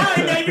 bitch. You know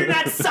how I know you're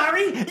not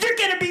sorry? You're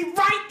gonna be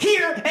right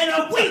here in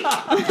a week.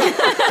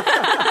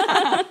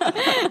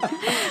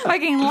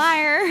 Fucking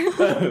liar.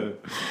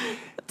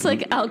 It's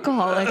like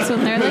alcoholics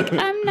when they're like,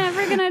 I'm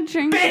never gonna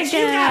drink Bitch,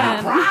 again. you got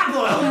a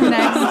problem.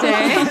 Next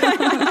day.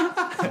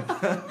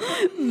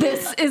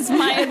 This is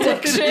my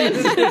addiction.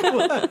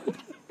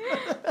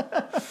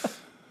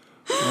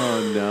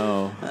 Oh,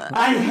 no.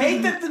 I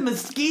hate that the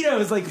mosquito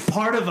is like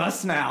part of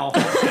us now.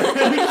 We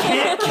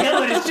can't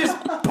kill it. It's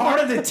just part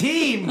of the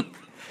team.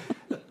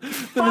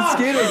 The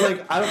mosquito's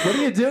like, what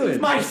are you doing?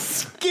 My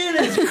skin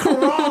is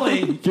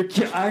crawling.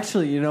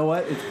 Actually, you know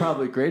what? It's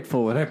probably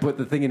grateful when I put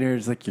the thing in here.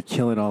 It's like, you're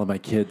killing all of my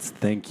kids.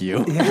 Thank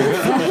you.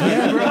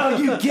 Yeah, bro,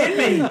 you get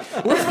me.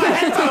 Where's my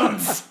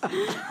headphones?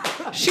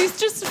 She's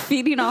just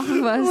feeding off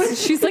of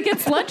us. She's like,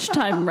 it's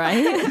lunchtime,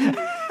 right?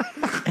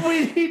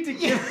 We need to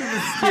give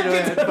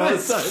the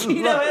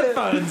mosquito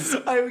headphones.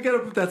 We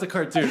gotta, that's a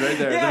cartoon right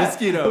there. Yeah, the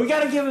mosquito. We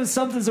gotta give him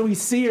something so we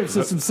see her.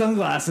 So some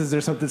sunglasses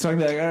or something. So I can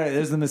be like, all right,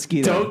 there's the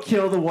mosquito. Don't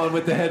kill the one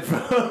with the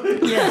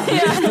headphones.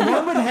 Yeah. The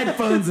one with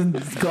headphones and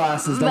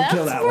glasses. Don't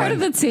kill that That's part one. of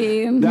the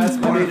team. That's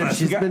part of If us.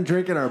 she's been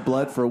drinking our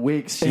blood for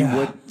weeks. She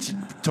would.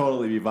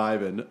 totally be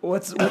vibing.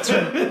 What's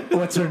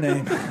her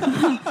name?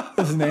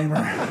 Let's name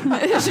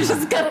her. She's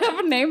just gotta have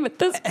a name at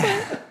this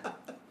point.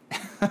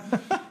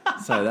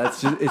 Sorry,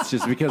 it's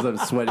just because I'm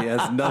sweaty. It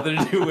has nothing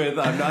to do with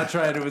I'm not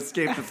trying to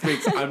escape the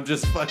Sphinx. I'm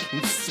just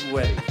fucking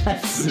sweaty.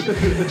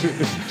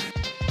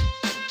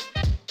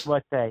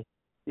 What day?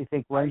 Do you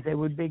think Wednesday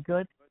would be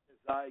good?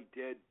 I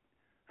did.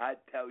 I'd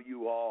tell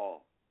you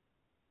all.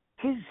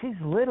 She's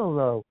little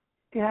though.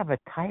 She have a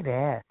tight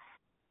ass.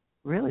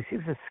 Really, she's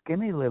a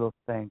skinny little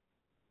thing.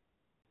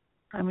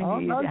 I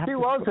mean, no, she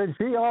wasn't.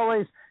 She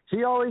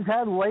always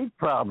had weight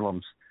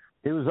problems.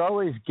 She was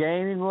always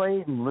gaining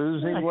weight and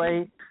losing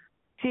weight.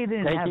 She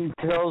didn't taking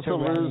have pills to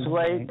lose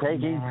weight,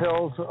 taking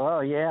pills. Oh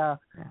yeah,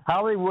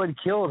 Hollywood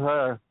killed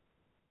her.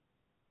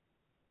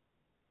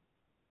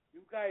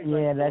 You guys Yeah,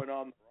 are that's- going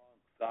on the wrong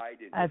side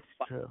and That's you're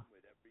fighting true.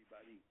 with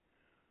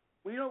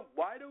everybody.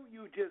 Why don't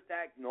you just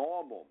act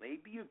normal?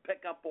 Maybe you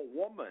pick up a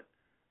woman,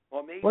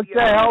 or maybe. What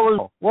the hell is?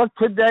 What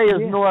today is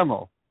Yeah.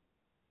 normal?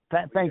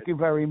 Thank you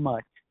very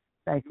much.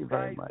 Thank you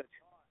very guys much.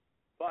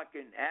 are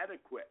fucking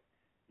adequate.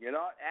 You're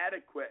not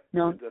adequate.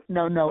 No,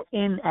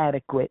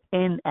 inadequate.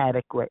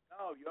 Inadequate.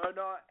 No, you're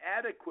not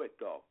adequate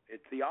though.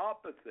 It's the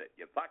opposite.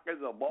 You fuckers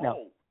are low. No.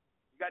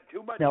 You got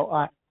too much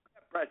No,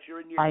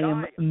 pressure in your I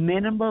am diet.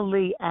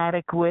 minimally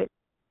adequate,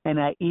 and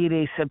I eat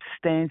a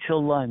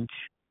substantial lunch.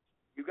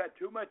 You got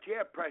too much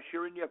air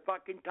pressure in your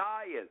fucking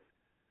tires.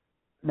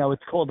 No,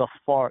 it's called a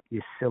fart,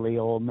 you silly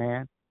old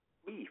man.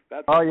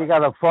 That's Oh, you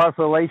got a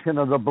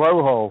fossilization of the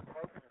blowhole.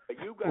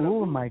 You got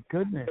Oh, my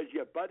goodness. because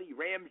your buddy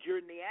rams you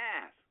in the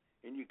ass,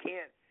 and you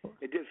can't.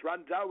 It just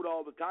runs out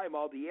all the time,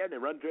 all the air, and it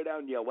runs right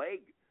down your leg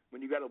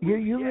when you got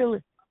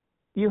to.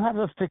 You have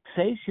a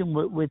fixation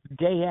with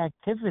gay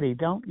activity,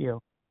 don't you?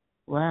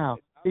 Wow.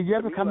 Did you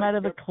ever come out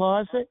of the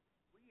closet?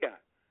 Yeah.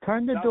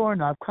 Turn the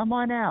doorknob. Come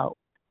on out.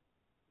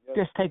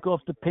 Just take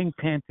off the pink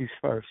panties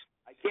first.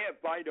 I can't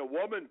find a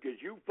woman because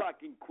you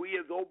fucking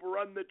queers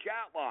overrun the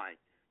chat line.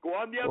 Go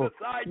on the other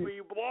side where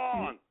you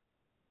belong.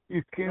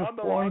 You You're can't on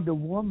the find a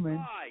wrong woman.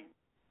 side.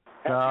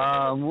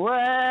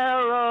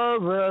 Somewhere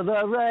over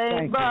the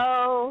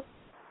rainbow.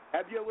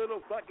 Have your little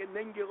fucking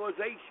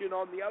ningulation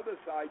on the other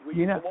side where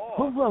You you know,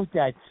 belong. who wrote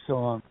that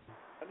song?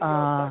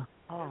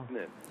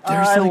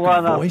 There's I like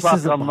wanna voices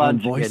fuck a upon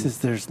munchkin. voices.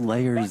 There's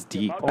layers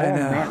deep. Oh,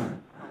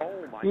 man.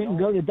 You can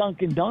go to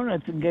Dunkin'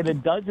 Donuts and get a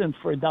dozen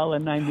for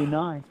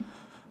 $1.99.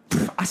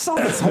 I saw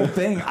this whole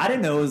thing. I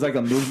didn't know it was like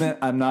a movement.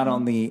 I'm not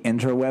on the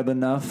interweb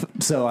enough,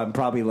 so I'm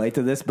probably late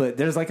to this. But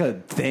there's like a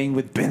thing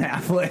with Ben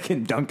Affleck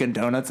and Dunkin'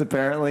 Donuts,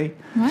 apparently.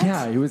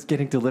 Yeah, he was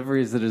getting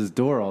deliveries at his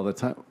door all the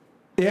time.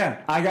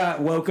 Yeah, I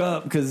woke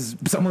up because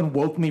someone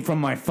woke me from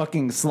my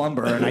fucking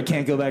slumber, and I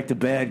can't go back to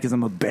bed because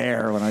I'm a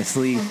bear when I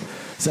sleep.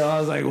 So I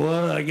was like,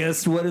 well, I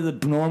guess what do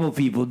the normal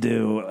people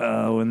do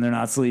when they're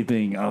not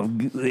sleeping? Oh,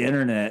 the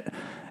internet.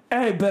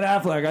 Hey, Ben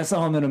Affleck, I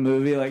saw him in a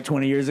movie like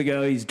 20 years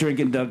ago. He's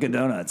drinking Dunkin'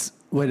 Donuts.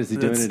 Wait, is he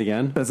doing it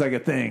again? That's like a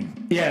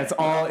thing. Yeah,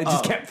 it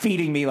just kept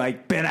feeding me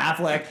like Ben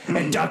Affleck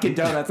and Dunkin'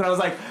 Donuts. And I was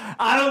like,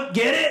 I don't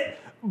get it,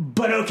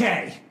 but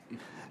okay.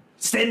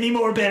 Send me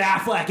more Ben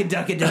Affleck and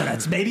Dunkin'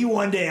 Donuts. Maybe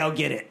one day I'll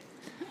get it.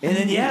 And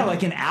then, yeah,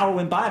 like an hour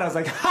went by and I was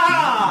like,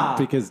 ha!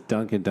 Because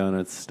Dunkin'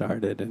 Donuts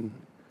started in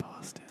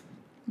Boston.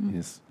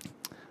 He's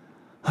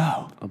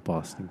a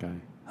Boston guy.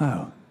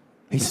 Oh.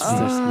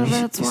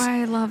 That's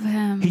why I love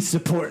him. He's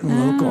supporting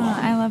local.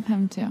 I love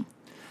him too.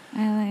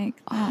 I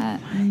like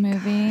that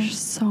movie. There's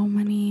so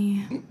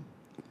many.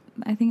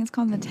 I think it's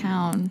called The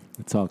Town.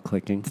 It's all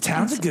clicking. The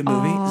Town's a good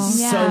movie.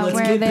 Yeah, so let's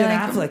where get they,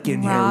 Ben like, Affleck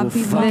in here. rob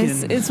We'll people. fucking...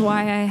 This is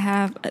why I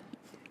have,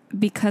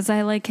 because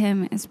I like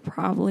him is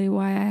probably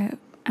why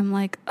I'm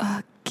like,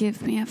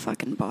 give me a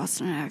fucking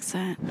Boston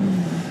accent.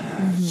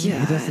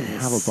 Yeah, he doesn't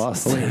have a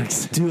Boston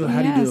accent.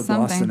 How do you do a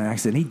something. Boston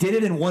accent? He did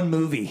it in one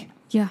movie.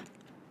 Yeah.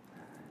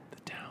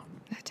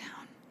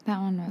 That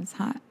one was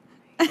hot.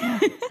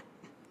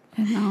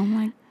 And now I'm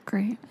like,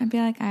 great. I'd be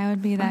like, I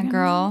would be that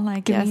girl.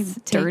 Like, Give yes,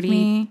 me take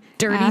me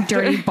after.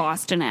 dirty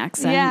Boston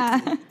accent.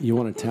 Yeah. You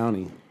want a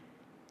townie?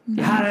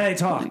 How did I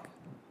talk?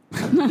 Do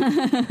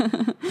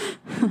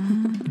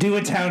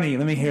a townie.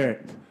 Let me hear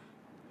it.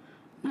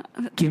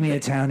 Give me a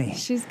townie.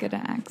 She's good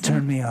at accents.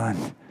 Turn me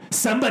on.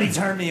 Somebody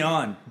turn me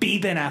on. Be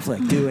Ben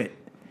Affleck. Do it.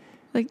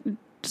 Like,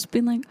 just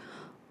being like,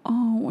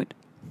 oh, what?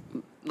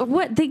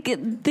 They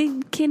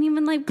can't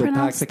even like Go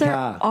pronounce pack the their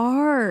car.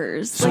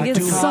 R's. Like,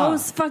 it's Car.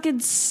 so fucking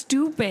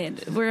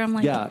stupid. Where I'm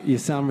like, Yeah, you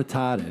sound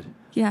retarded.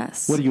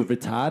 yes. What are you,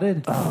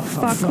 retarded?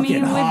 Fuck me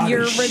with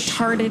your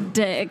retarded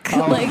dick.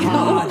 like,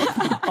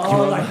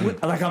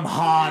 like I'm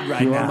hard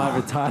right You now. want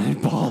my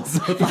retarded balls?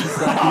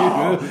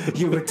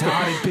 You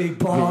retarded big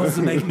balls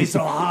that make me so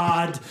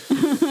hard.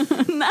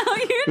 now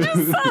you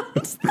just sound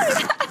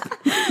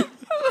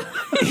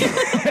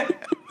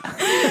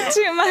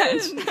Too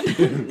much.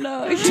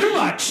 no. Too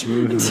much. I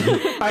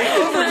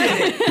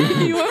overdid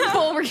it. You were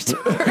full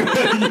retard.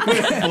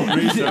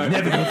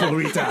 Never go full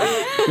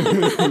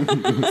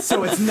retard.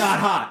 So it's not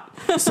hot.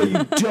 So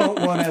you don't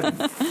want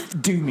to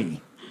do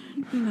me.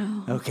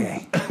 No.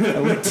 Okay. I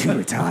went too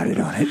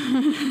retarded on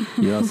it.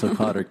 You also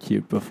called her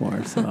cute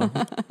before, so.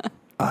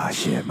 Oh,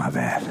 shit, my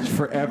bad.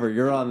 Forever.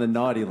 You're on the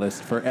naughty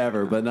list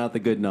forever, but not the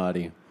good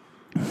naughty.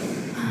 All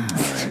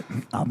right.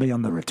 I'll be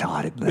on the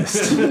retarded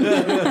list.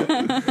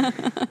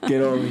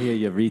 Get over here,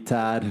 you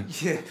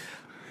retard. Yeah.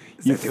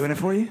 Is that doing it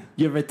for you?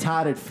 You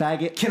retarded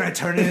faggot. Can I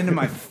turn it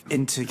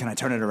can I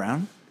turn it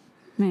around?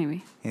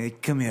 Maybe. Hey,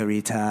 come here,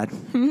 retard.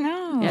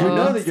 No, Yeah. You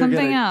know that you're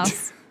something gonna-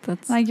 else.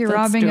 That's Like you're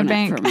that's robbing a doing it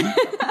bank. for me.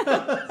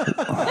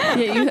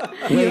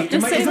 Yeah, you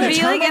just say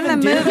Be like in the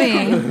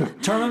movie.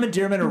 Term of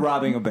endearment or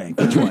robbing a bank?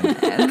 Which one? Robbing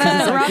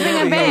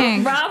a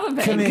bank. rob a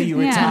bank. Come here,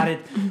 you Yeah. retarded.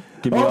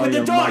 Give me all Open the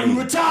your door, money. you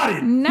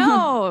retarded.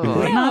 No,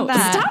 not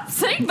that. Stop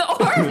saying the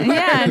word.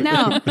 Yeah,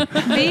 no.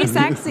 Be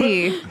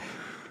sexy.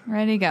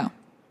 Ready, go.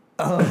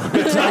 Be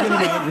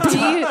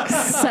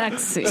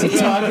sexy. So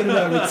talking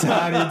about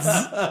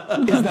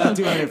retardeds is not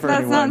doing it for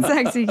That's anyone. not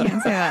sexy. You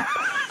can't say that.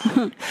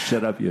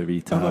 Shut up, you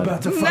retard. I'm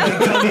about to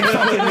fucking come you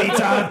fucking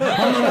retard.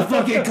 I'm gonna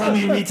fucking come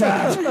you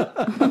retard.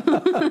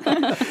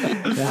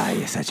 Ah,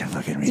 you're such a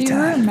fucking retard. Do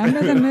you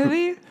remember the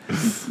movie?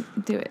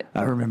 Do it.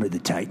 I remember the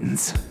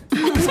Titans.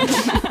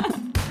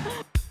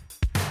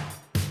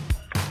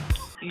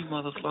 You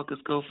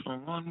motherfuckers go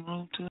from one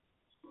room to.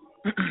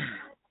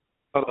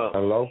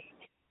 Hello.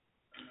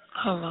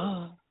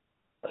 Hello.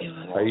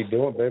 How you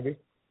doing, baby?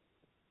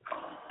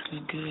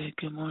 Doing good.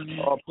 Good morning.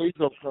 Oh, please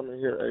don't come in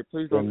here. Hey,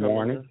 please don't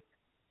come in here.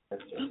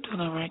 I'm doing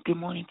all right. Good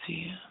morning to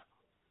you.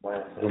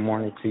 Good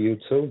morning to you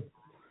too.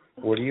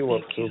 What are you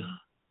up Thank to? you.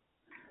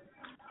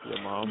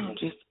 Your mom. I'm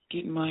just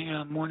getting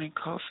my morning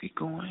coffee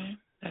going.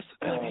 That's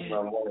about it.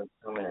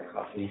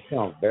 You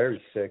sound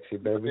very sexy,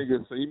 baby.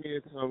 Niggas, so you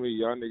mean to tell me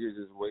y'all niggas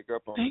just wake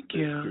up on Thank the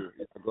you.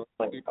 bed too? Go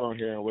sleep on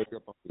here and wake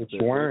up on the What you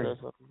bed. wearing? That's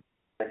something?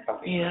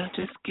 Yeah,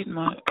 just getting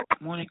my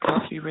morning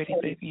coffee ready,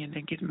 baby, and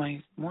then get my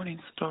morning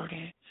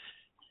started.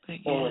 But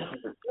yeah,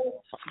 that's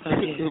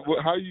about it.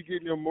 How you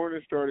getting your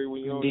morning started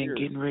when you're on And then here?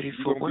 getting ready You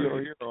for gonna be on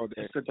work. here all day.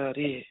 That's about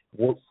it.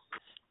 What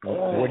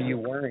are you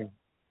wearing?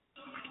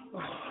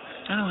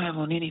 I don't have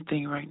on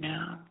anything right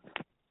now.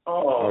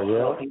 Oh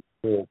yeah.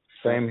 Cool.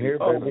 Same here,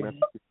 baby.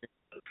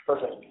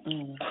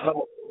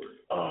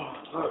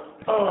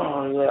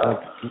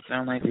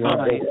 Sound like You wanna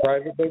somebody go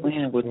private, baby?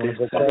 playing with You wanna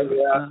this. go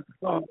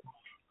private?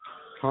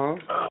 Huh?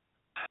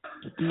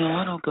 No,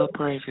 I don't go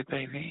private,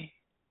 baby.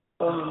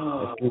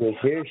 If you was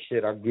here,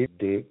 shit, I'll give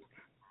dick.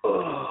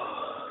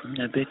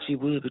 I bet you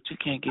would, but you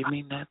can't give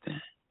me nothing.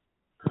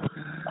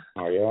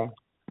 Oh yeah.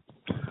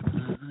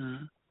 Mm-hmm.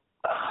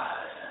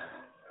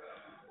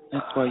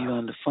 That's why you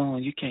on the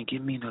phone. You can't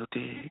give me no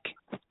dick.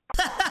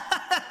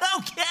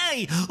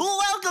 Okay,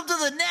 welcome to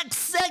the next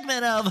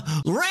segment of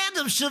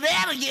Random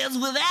Shenanigans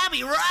with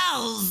Abby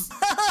Rose.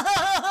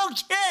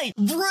 Okay,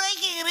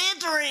 breaking and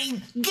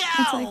entering, It's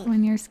go! like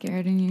when you're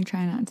scared and you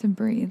try not to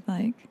breathe.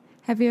 Like,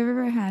 have you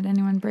ever had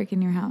anyone break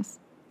in your house?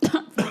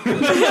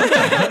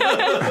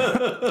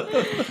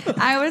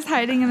 I was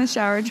hiding in the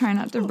shower trying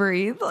not to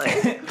breathe. Like,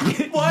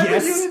 Why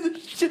yes. are you in the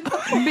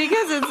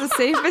Because it's the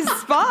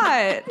safest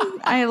spot.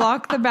 I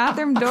locked the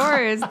bathroom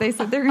doors. They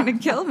said they're going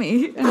to kill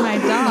me and my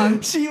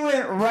dog. She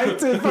went right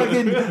to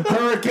fucking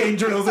hurricane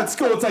drills at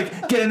school. It's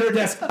like, get under a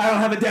desk. I don't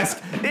have a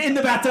desk. In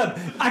the bathtub.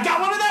 I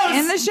got one of those.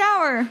 In the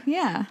shower.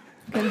 Yeah.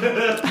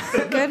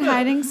 Good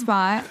hiding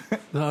spot.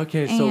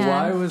 Okay, so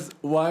And-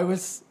 why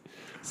was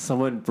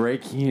someone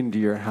breaking into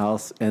your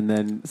house and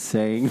then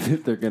saying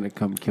that they're gonna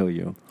come kill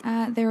you?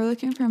 They were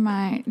looking for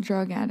my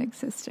drug addict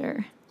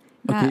sister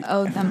that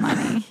owed them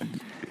money.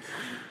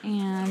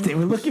 And They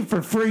were looking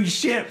for free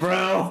shit,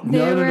 bro. they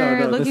were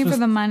This looking was- for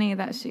the money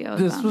that she owed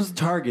This them. was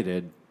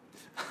targeted.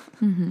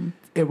 Mm-hmm.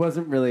 It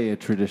wasn't really a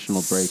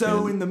traditional break-in.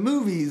 So in the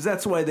movies,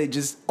 that's why they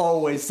just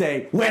always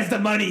say, "Where's the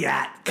money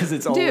at?" Because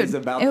it's always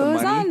Dude, about it the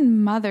was money. on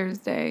Mother's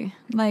Day.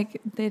 Like,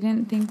 they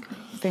didn't think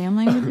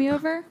family would be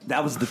over.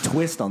 That was the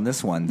twist on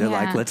this one. They're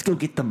Yeah. like, "Let's go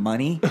get the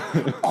money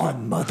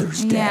on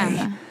Mother's Day."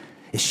 Yeah.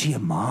 Is she a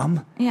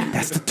mom? Yeah.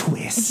 That's the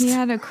twist. He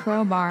had a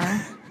crowbar,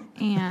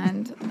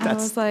 and I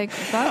was like,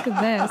 fuck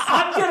this.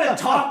 I'm gonna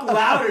talk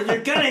louder.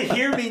 You're gonna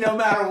hear me no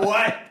matter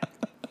what.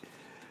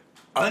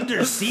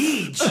 Under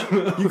siege.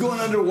 You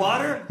going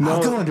underwater?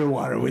 I'll go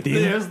underwater with you.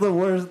 There's the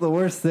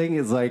worst thing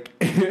is like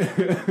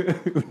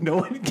no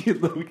one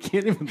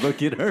can't even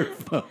look at her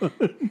phone.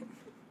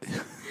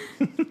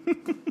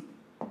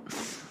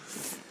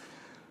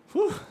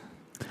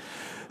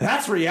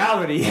 That's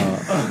reality.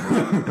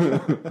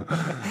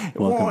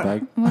 Welcome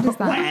back. What is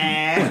that?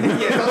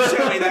 Yeah, don't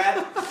show me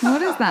that.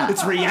 What is that?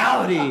 It's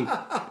reality.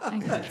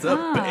 It's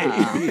a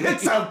baby.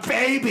 It's a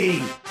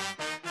baby.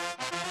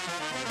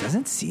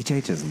 Doesn't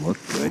CJ just look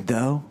good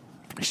though?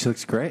 She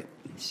looks great.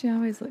 She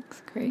always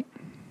looks great.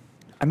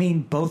 I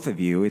mean, both of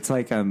you. It's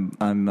like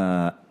Mams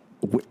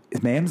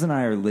and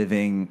I are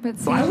living.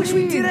 But I wish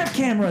we CJ did have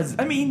cameras.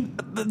 I mean,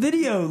 the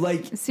video,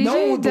 like, CJ no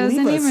one would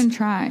doesn't believe us. even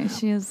try.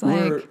 She is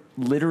We're like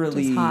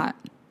literally just hot.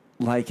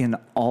 like in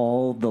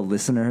all the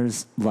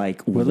listeners,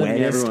 like We're living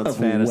wettest everyone's of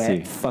fantasy.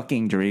 wet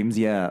fucking dreams.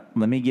 Yeah,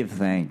 let me give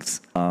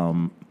thanks.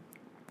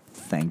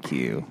 Thank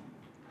you.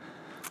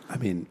 I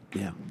mean,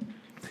 yeah.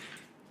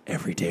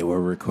 Every day we're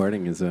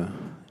recording is a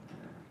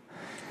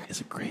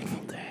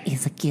grateful day.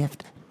 It's a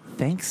gift.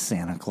 Thanks,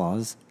 Santa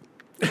Claus.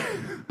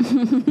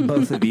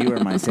 Both of you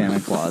are my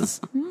Santa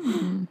Claus.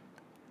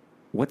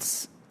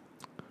 What's...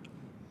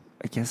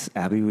 I guess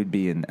Abby would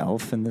be an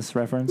elf in this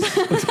reference.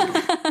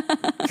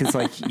 Because,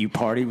 like, you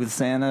party with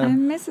Santa.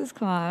 I'm Mrs.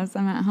 Claus.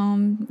 I'm at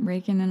home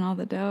raking in all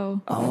the dough.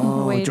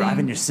 Oh, waiting.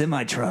 driving your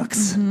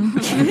semi-trucks. I'm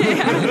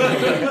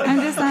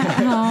just at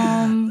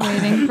home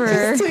waiting for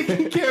Just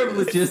taking care of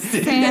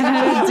logistics.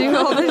 Santa to do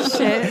all this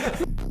shit.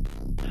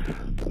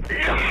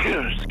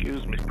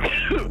 Excuse me.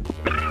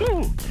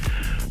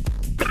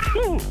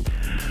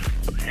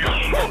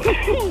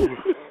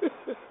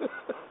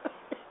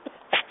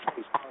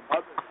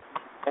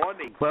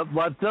 But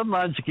what the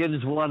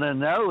Munchkins want to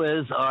know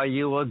is, are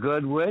you a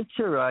good witch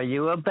or are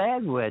you a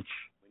bad witch?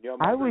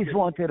 I always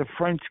wanted a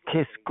French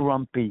kiss,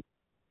 Grumpy.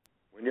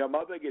 When your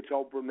mother gets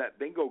home from that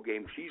bingo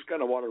game, she's going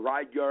to want to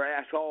ride your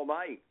ass all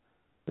night.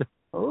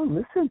 Oh,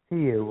 listen to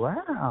you.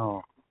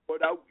 Wow.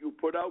 You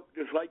put out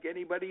just like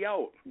anybody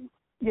else.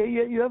 Yeah,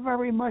 you're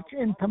very much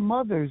into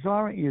mothers,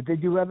 aren't you?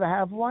 Did you ever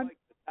have one?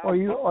 Or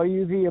are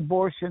you the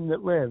abortion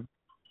that lived?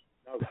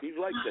 No, she's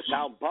like the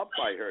town pump,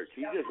 I heard.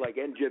 She's just like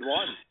Engine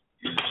 1.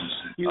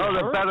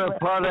 The better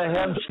part of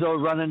him still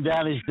running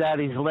down his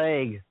daddy's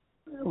leg.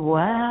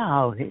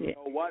 Wow. You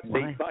know what?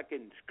 They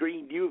fucking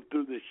screened you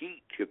through the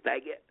sheets, you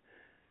faggot.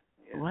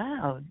 Yeah.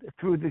 Wow.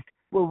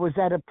 Well, was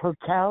that a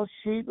percale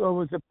sheet or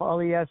was it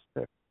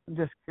polyester? I'm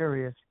just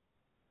curious.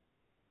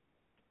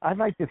 I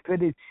like the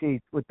fitted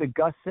sheets with the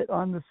gusset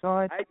on the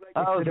side.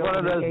 Oh, it's one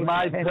of those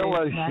My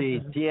Pillow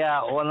sheets.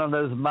 Yeah, one of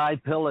those My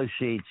Pillow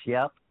sheets.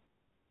 Yep.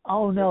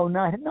 Oh no,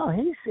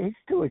 he's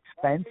too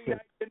expensive.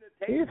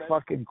 He's a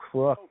fucking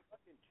crook.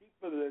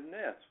 Cheaper than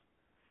this.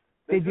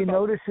 Did you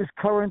notice his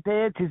current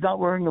ads? He's not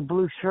wearing a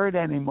blue shirt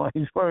anymore.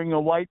 He's wearing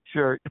a white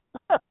shirt.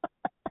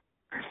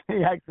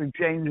 He actually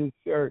changed his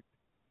shirt.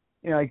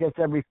 You know, I guess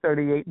every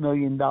 $38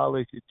 million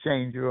you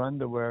change your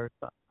underwear.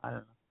 So, I don't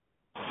know.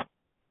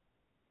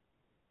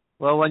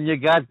 Well, when you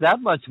got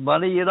that much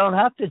money, you don't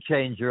have to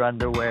change your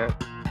underwear.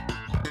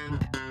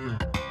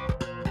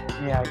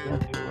 Yeah, I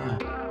guess you're right.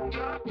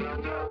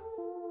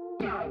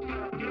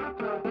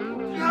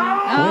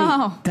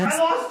 Oh. I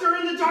lost her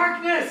in the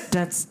darkness.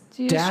 That's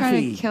Do you just try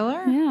Daffy. to kill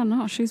her? Yeah,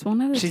 no, she's one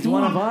of the She's team.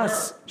 one of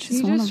us.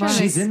 She's one of us.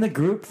 She's in the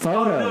group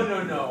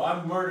photo. No.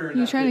 I'm murdering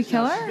You that trying to bitch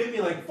kill now. her? She hit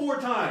me like 4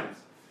 times.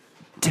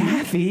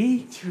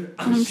 Daffy. Dude,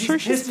 I'm sure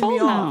she's pissing full me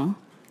off.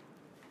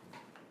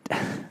 now.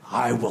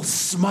 I will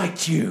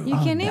smite you. You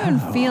can't even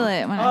feel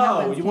it when it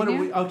happens. you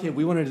wanted?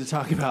 We wanted to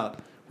talk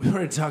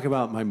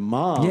about my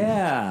mom.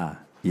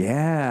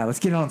 Yeah. Let's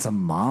get on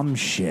some mom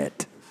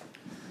shit.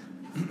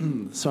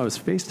 So I was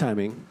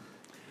FaceTiming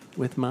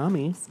with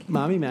mommy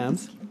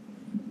Mams,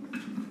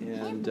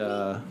 and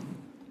I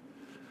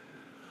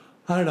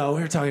don't know.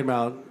 We were talking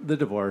about the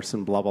divorce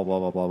and blah blah blah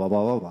blah blah blah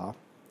blah blah blah.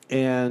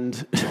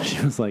 And she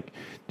was like,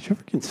 "Did you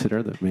ever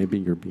consider that maybe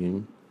you're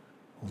being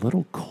a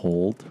little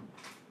cold?"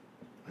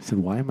 I said,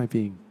 "Why am I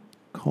being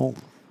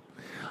cold?"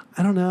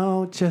 I don't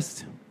know.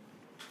 Just,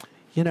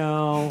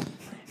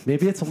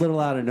 maybe it's a little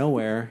out of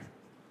nowhere.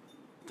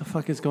 What the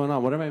fuck is going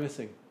on? What am I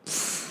missing?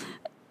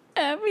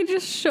 Abby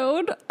just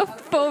showed a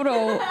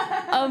photo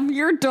of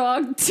your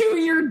dog to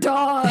your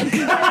dog.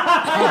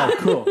 Oh,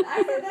 cool.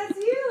 I said, that's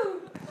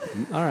you.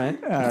 All right.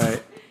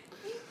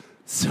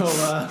 So,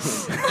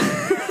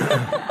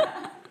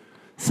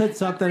 said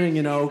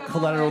something,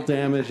 collateral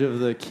damage of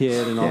the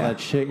kid and all that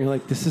shit. And you're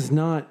like, this is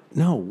not,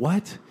 no,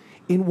 what?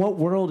 In what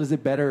world is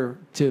it better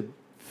to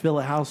fill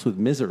a house with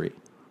misery?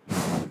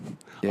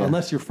 Yeah.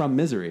 Unless you're from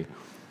misery.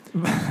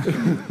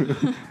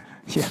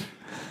 Yeah.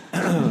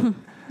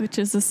 Which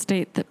is a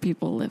state that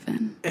people live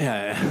in.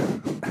 Yeah.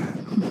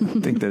 I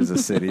think there's a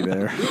city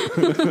there.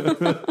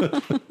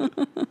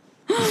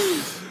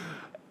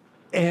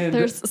 And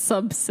there's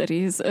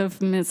sub-cities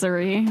of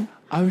misery.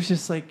 I was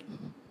just like,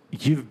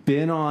 you've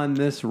been on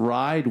this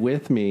ride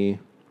with me,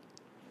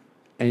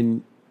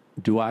 and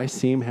do I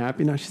seem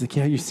happy? No, she's like,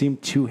 yeah, you seem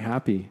too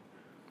happy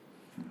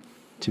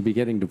to be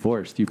getting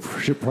divorced. You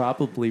should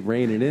probably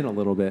rein it in a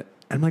little bit.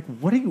 I'm like,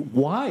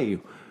 why?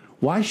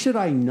 Why should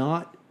I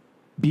not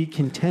be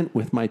content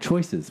with my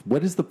choices?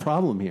 What is the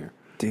problem here?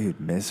 Dude,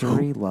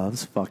 misery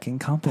loves fucking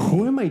company.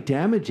 Who am I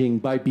damaging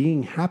by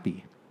being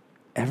happy?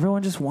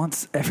 Everyone just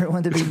wants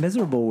everyone to be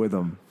miserable with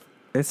them.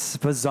 It's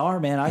bizarre,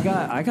 man. I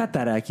got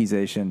that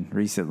accusation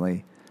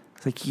recently.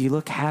 It's like, you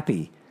look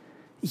happy.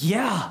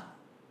 Yeah,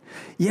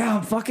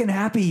 I'm fucking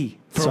happy.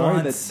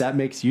 Sorry that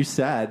makes you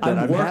sad that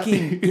I'm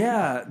working. happy.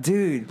 Yeah,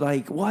 dude.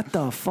 Like, what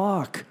the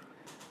fuck?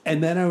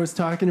 And then I was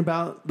talking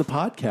about the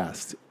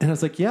podcast, and I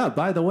was like, yeah,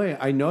 by the way,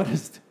 I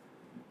noticed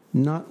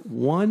not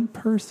one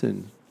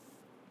person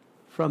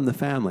from the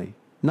family,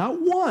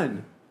 not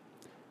one,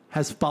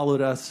 has followed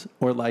us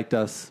or liked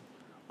us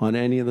on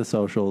any of the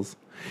socials.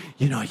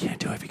 You can't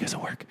do it because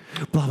of work.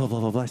 Blah, blah, blah,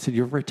 blah, blah. I said,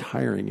 you're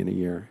retiring in a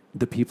year.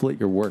 The people at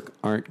your work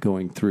aren't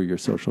going through your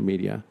social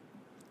media.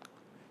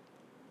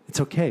 It's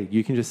okay.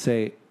 You can just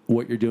say,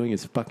 what you're doing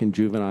is fucking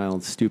juvenile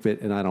and stupid,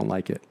 and I don't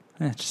like it.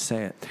 Yeah, just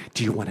say it.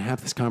 Do you want to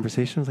have this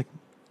conversation? I was like,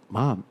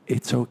 Mom,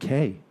 it's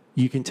okay.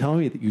 You can tell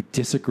me that you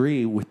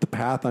disagree with the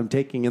path I'm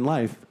taking in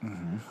life.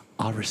 Mm-hmm.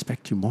 I'll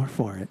respect you more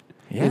for it.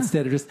 Yeah.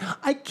 Instead of just,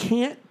 I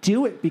can't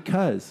do it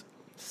because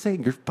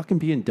saying you're fucking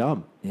being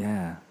dumb.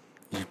 Yeah.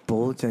 You're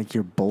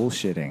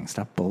bullshitting.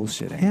 Stop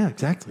bullshitting. Yeah,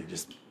 exactly.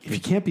 Just if you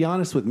can't be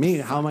honest with me,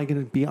 how am I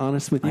going to be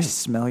honest with you? I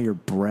smell your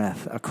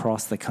breath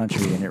across the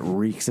country and it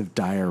reeks of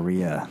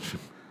diarrhea.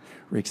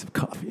 Reeks of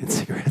coffee and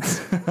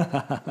cigarettes.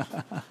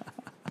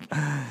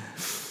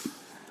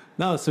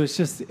 No, so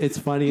it's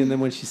funny. And then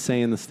when she's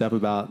saying the stuff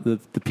about the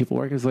people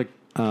working, it's like,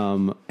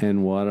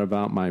 and what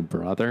about my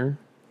brother?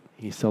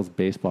 He sells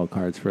baseball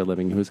cards for a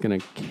living. Who's going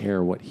to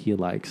care what he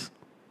likes?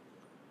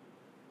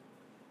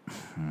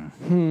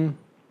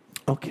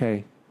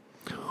 Okay.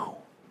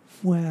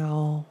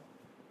 Well,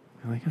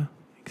 I'm like, oh,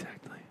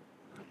 exactly.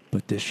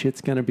 But this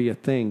shit's going to be a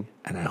thing,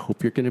 and I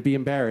hope you're going to be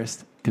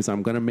embarrassed because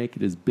I'm going to make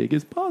it as big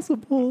as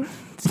possible.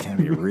 It's going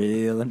to be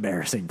real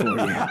embarrassing for you.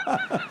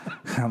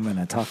 I'm going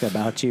to talk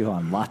about you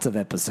on lots of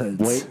episodes.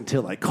 Wait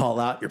until I call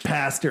out your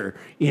pastor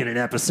in an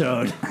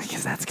episode.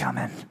 Because that's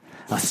coming.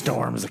 A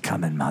storm's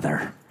a-coming,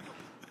 mother.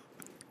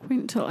 Wait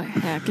until I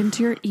hack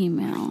into your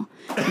email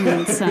and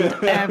then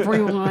send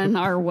everyone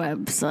our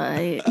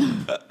website.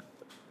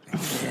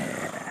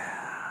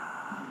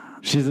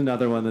 She's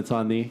another one that's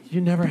on the,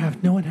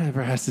 no one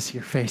ever has to see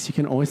your face. You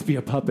can always be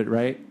a puppet,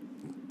 right?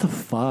 The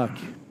fuck?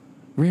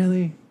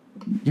 Really?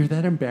 You're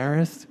that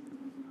embarrassed?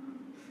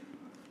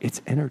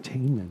 It's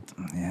entertainment.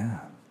 Yeah.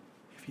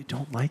 If you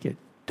don't like it,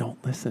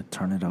 don't listen.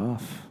 Turn it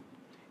off.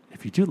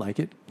 If you do like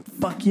it,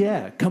 fuck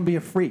yeah. Come be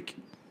a freak.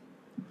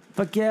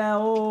 Fuck yeah.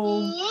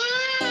 Oh.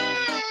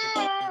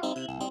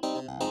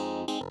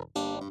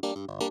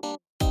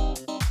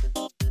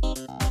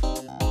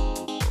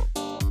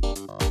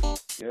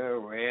 You're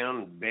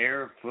around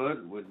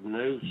barefoot with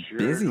no shirt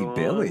Busy on.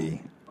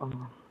 Billy.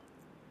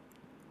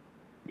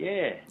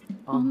 Yeah.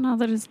 Well, now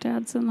that his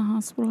dad's in the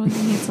hospital,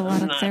 he needs a lot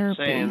I'm of not therapy.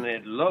 saying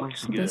it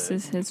looks good. This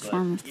is his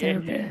form of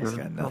therapy. He's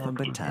got nothing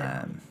but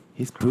time.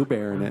 He's Pooh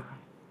Bearing it.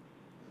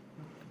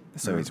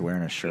 So he's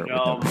wearing a shirt with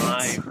All no my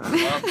pants.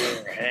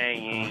 rubber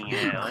hanging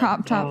out.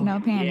 Crop top, no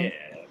panties.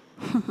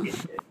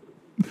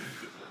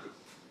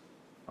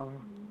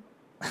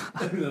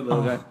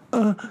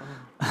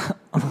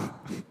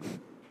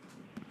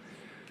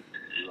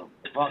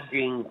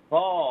 Fucking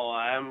fall,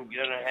 I'm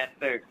gonna have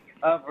to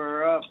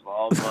cover up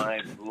all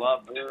my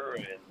blubber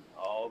and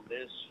all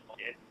this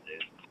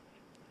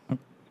shit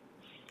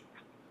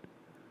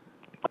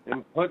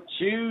and put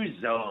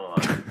shoes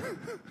on.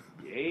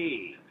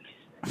 Yay.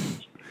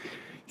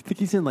 You think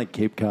he's in like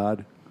Cape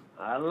Cod?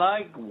 I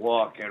like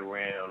walking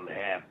around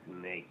half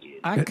naked.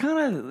 I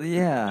kind of,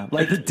 yeah.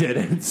 Like the dead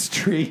end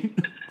street.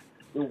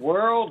 The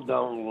world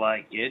don't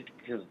like it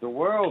because the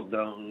world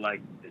don't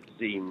like to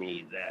see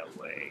me that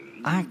way.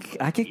 I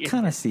could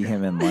kind of see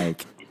him in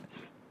like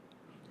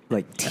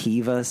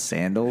Teva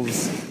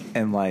sandals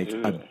and like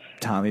a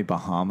Tommy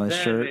Bahama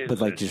That shirt, is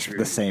but like a just true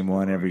the same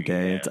one every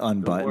day. It's The world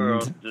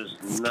unbuttoned. does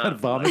It's not got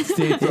vomit like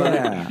stains on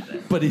Yeah.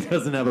 it, but he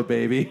doesn't have a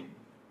baby.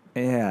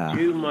 Yeah.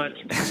 too much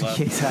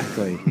blubber.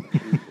 Exactly.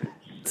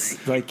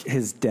 It's like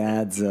his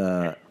dad's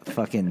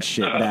fucking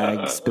shit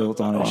bag spilt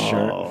on his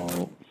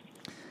shirt.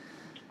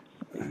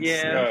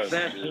 Yeah,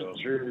 that's a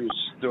true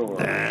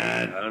story.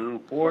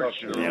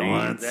 Unfortunately,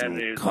 that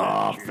is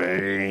coffee.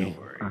 A true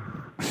story.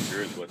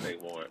 Here's what they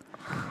want.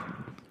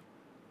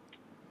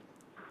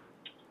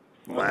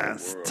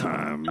 Last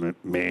time it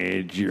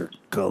made your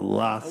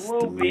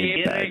colostomy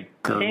be bag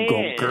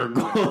like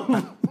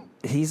gurgle.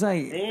 He's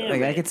like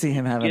Damn I could see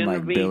him having Gonna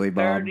like be Billy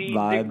Bob 30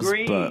 vibes,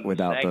 degrees. but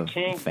without I the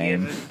can't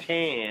fame. get a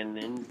tan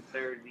in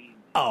 30.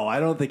 Oh, I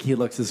don't think he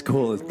looks as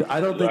cool as. I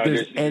don't think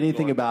there's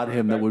anything about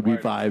him that would be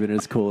vibing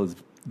as cool as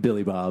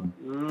Billy Bob.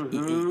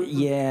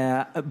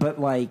 Yeah, but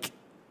like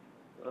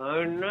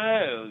Oh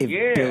no! if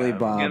yeah, Billy I'm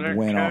Bob gonna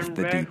went turn off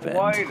the back deep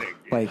white end, again.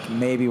 like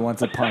maybe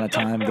once upon a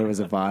time there was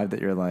a vibe that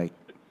you're like,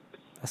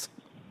 that's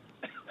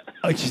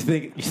Oh, you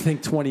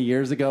think 20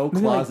 years ago,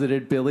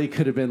 closeted Billy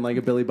could have been like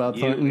a Billy Bob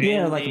Thornton?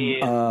 yeah, like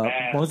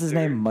what was his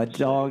name, Mud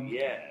Dog?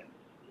 Yeah.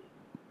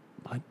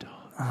 Mud Dog.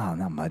 Oh,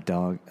 not Mud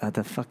Dog.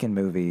 The fucking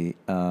movie,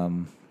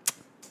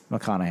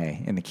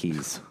 McConaughey in the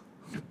Keys.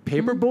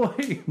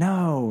 Paperboy?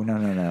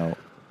 No.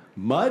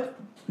 Mud?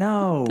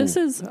 No. This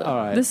is All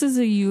right. This is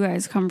a you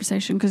guys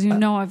conversation because you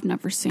know I've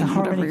never seen the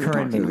whatever Harmony you're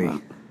Korine talking movie.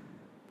 about.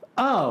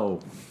 Oh.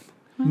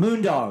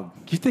 Moondog.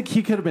 You think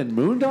he could have been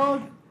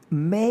Moondog?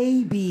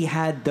 Maybe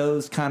had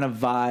those kind of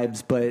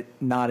vibes, but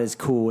not as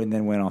cool, and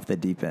then went off the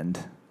deep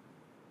end.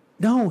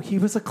 No, he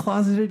was a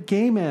closeted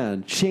gay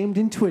man, shamed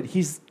into it.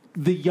 He's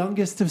the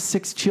youngest of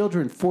 6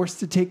 children, forced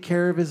to take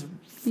care of his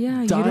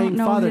Yeah, you dying don't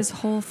know father. his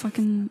whole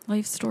fucking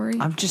life story.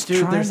 I'm just Dude,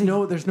 trying there's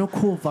to, no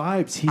cool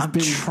vibes. I'm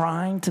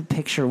trying to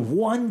picture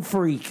one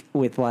freak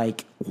with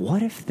like,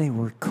 what if they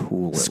were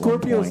cool?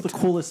 Scorpio's the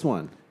coolest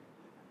one.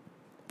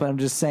 But I'm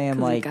just saying, He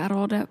like, got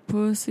all that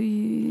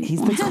pussy.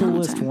 he's the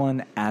coolest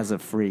one as a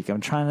freak.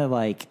 I'm trying to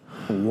like,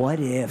 what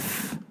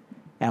if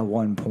at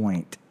one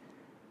point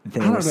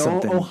there I don't was know.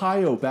 something.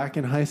 Ohio back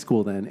in high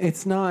school then.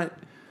 It's not...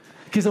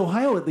 Because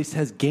Ohio at least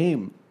has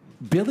game.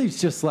 Billy's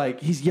just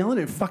like... He's yelling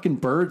at fucking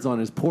birds on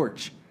his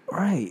porch.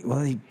 Right.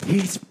 Well,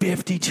 he's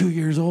 52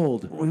 years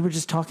old. We were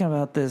just talking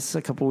about this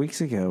a couple weeks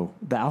ago.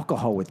 The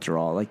alcohol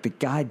withdrawal. Like, the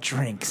guy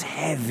drinks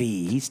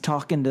heavy. He's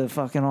talking to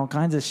fucking all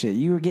kinds of shit.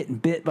 You were getting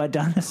bit by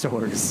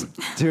dinosaurs.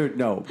 Dude,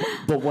 no.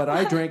 But what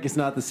I drank is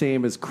not the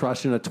same as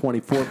crushing a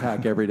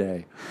 24-pack every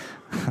day.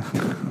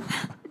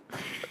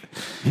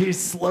 He's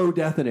slow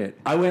deathing it.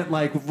 I went,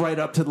 like, right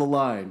up to the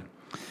line.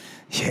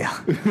 Yeah.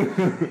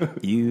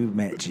 You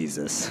met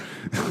Jesus.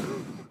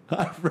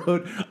 I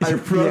rode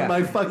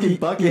my fucking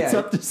buckets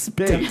up to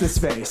space. Up to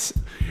space.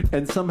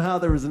 And somehow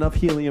there was enough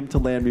helium to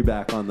land me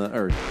back on the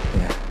Earth.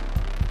 Yeah.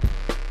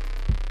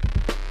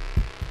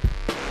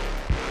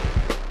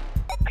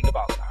 Think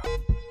about that.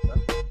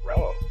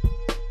 Bro,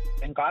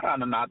 thank God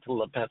I'm not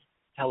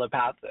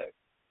telepathic.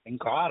 Thank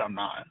God I'm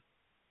not.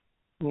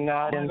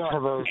 Not into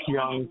those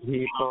young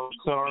people.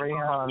 Sorry,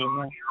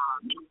 honey.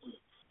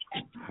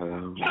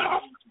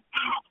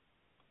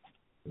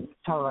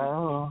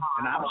 Hello.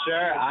 And I'm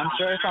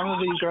sure some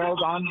of these girls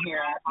on here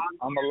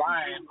on the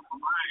line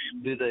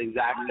do the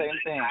exact same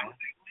thing.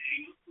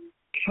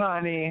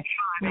 Honey,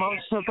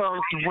 most of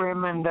those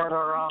women that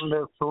are on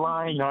this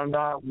line are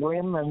not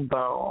women,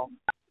 though.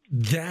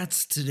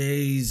 That's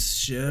today's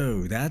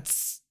show.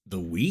 That's the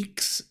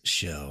week's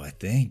show, I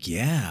think.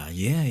 Yeah.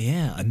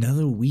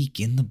 Another week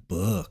in the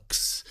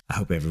books. I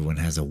hope everyone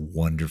has a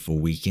wonderful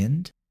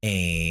weekend.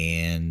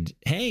 And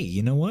hey,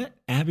 you know what?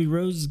 Abby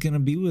Rose is going to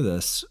be with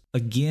us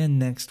again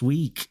next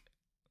week.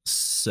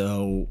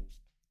 So,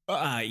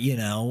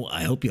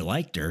 I hope you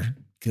liked her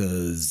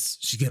because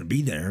she's going to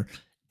be there.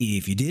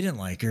 If you didn't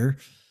like her,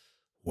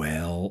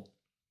 well,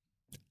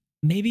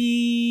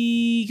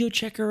 maybe go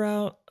check her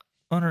out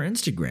on her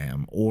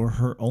Instagram or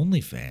her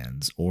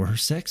OnlyFans or her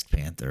Sex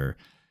Panther.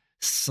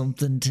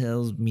 Something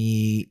tells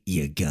me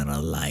you're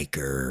gonna like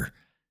her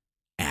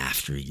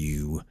after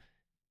you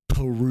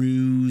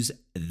peruse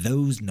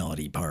those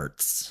naughty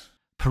parts.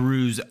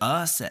 Peruse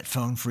us at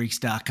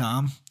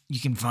phonefreaks.com. You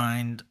can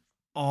find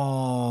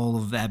all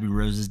of Abby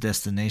Rose's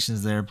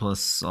destinations there,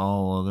 plus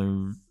all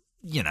other,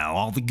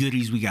 all the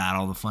goodies we got,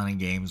 all the fun and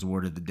games,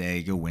 word of the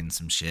day, go win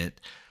some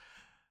shit.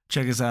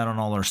 Check us out on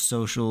all our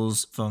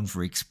socials, Phone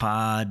Freaks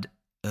Pod.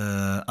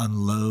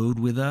 Unload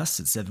with us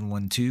at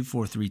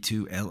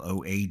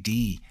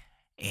 712-432-LOAD.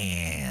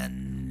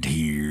 And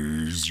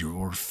here's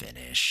your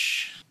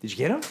finish. Did you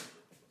get him?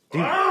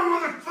 Dude,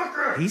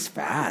 motherfucker! He's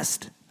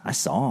fast. I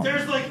saw him.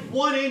 There's like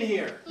one in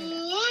here.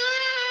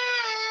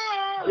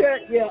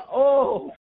 Yeah. Oh.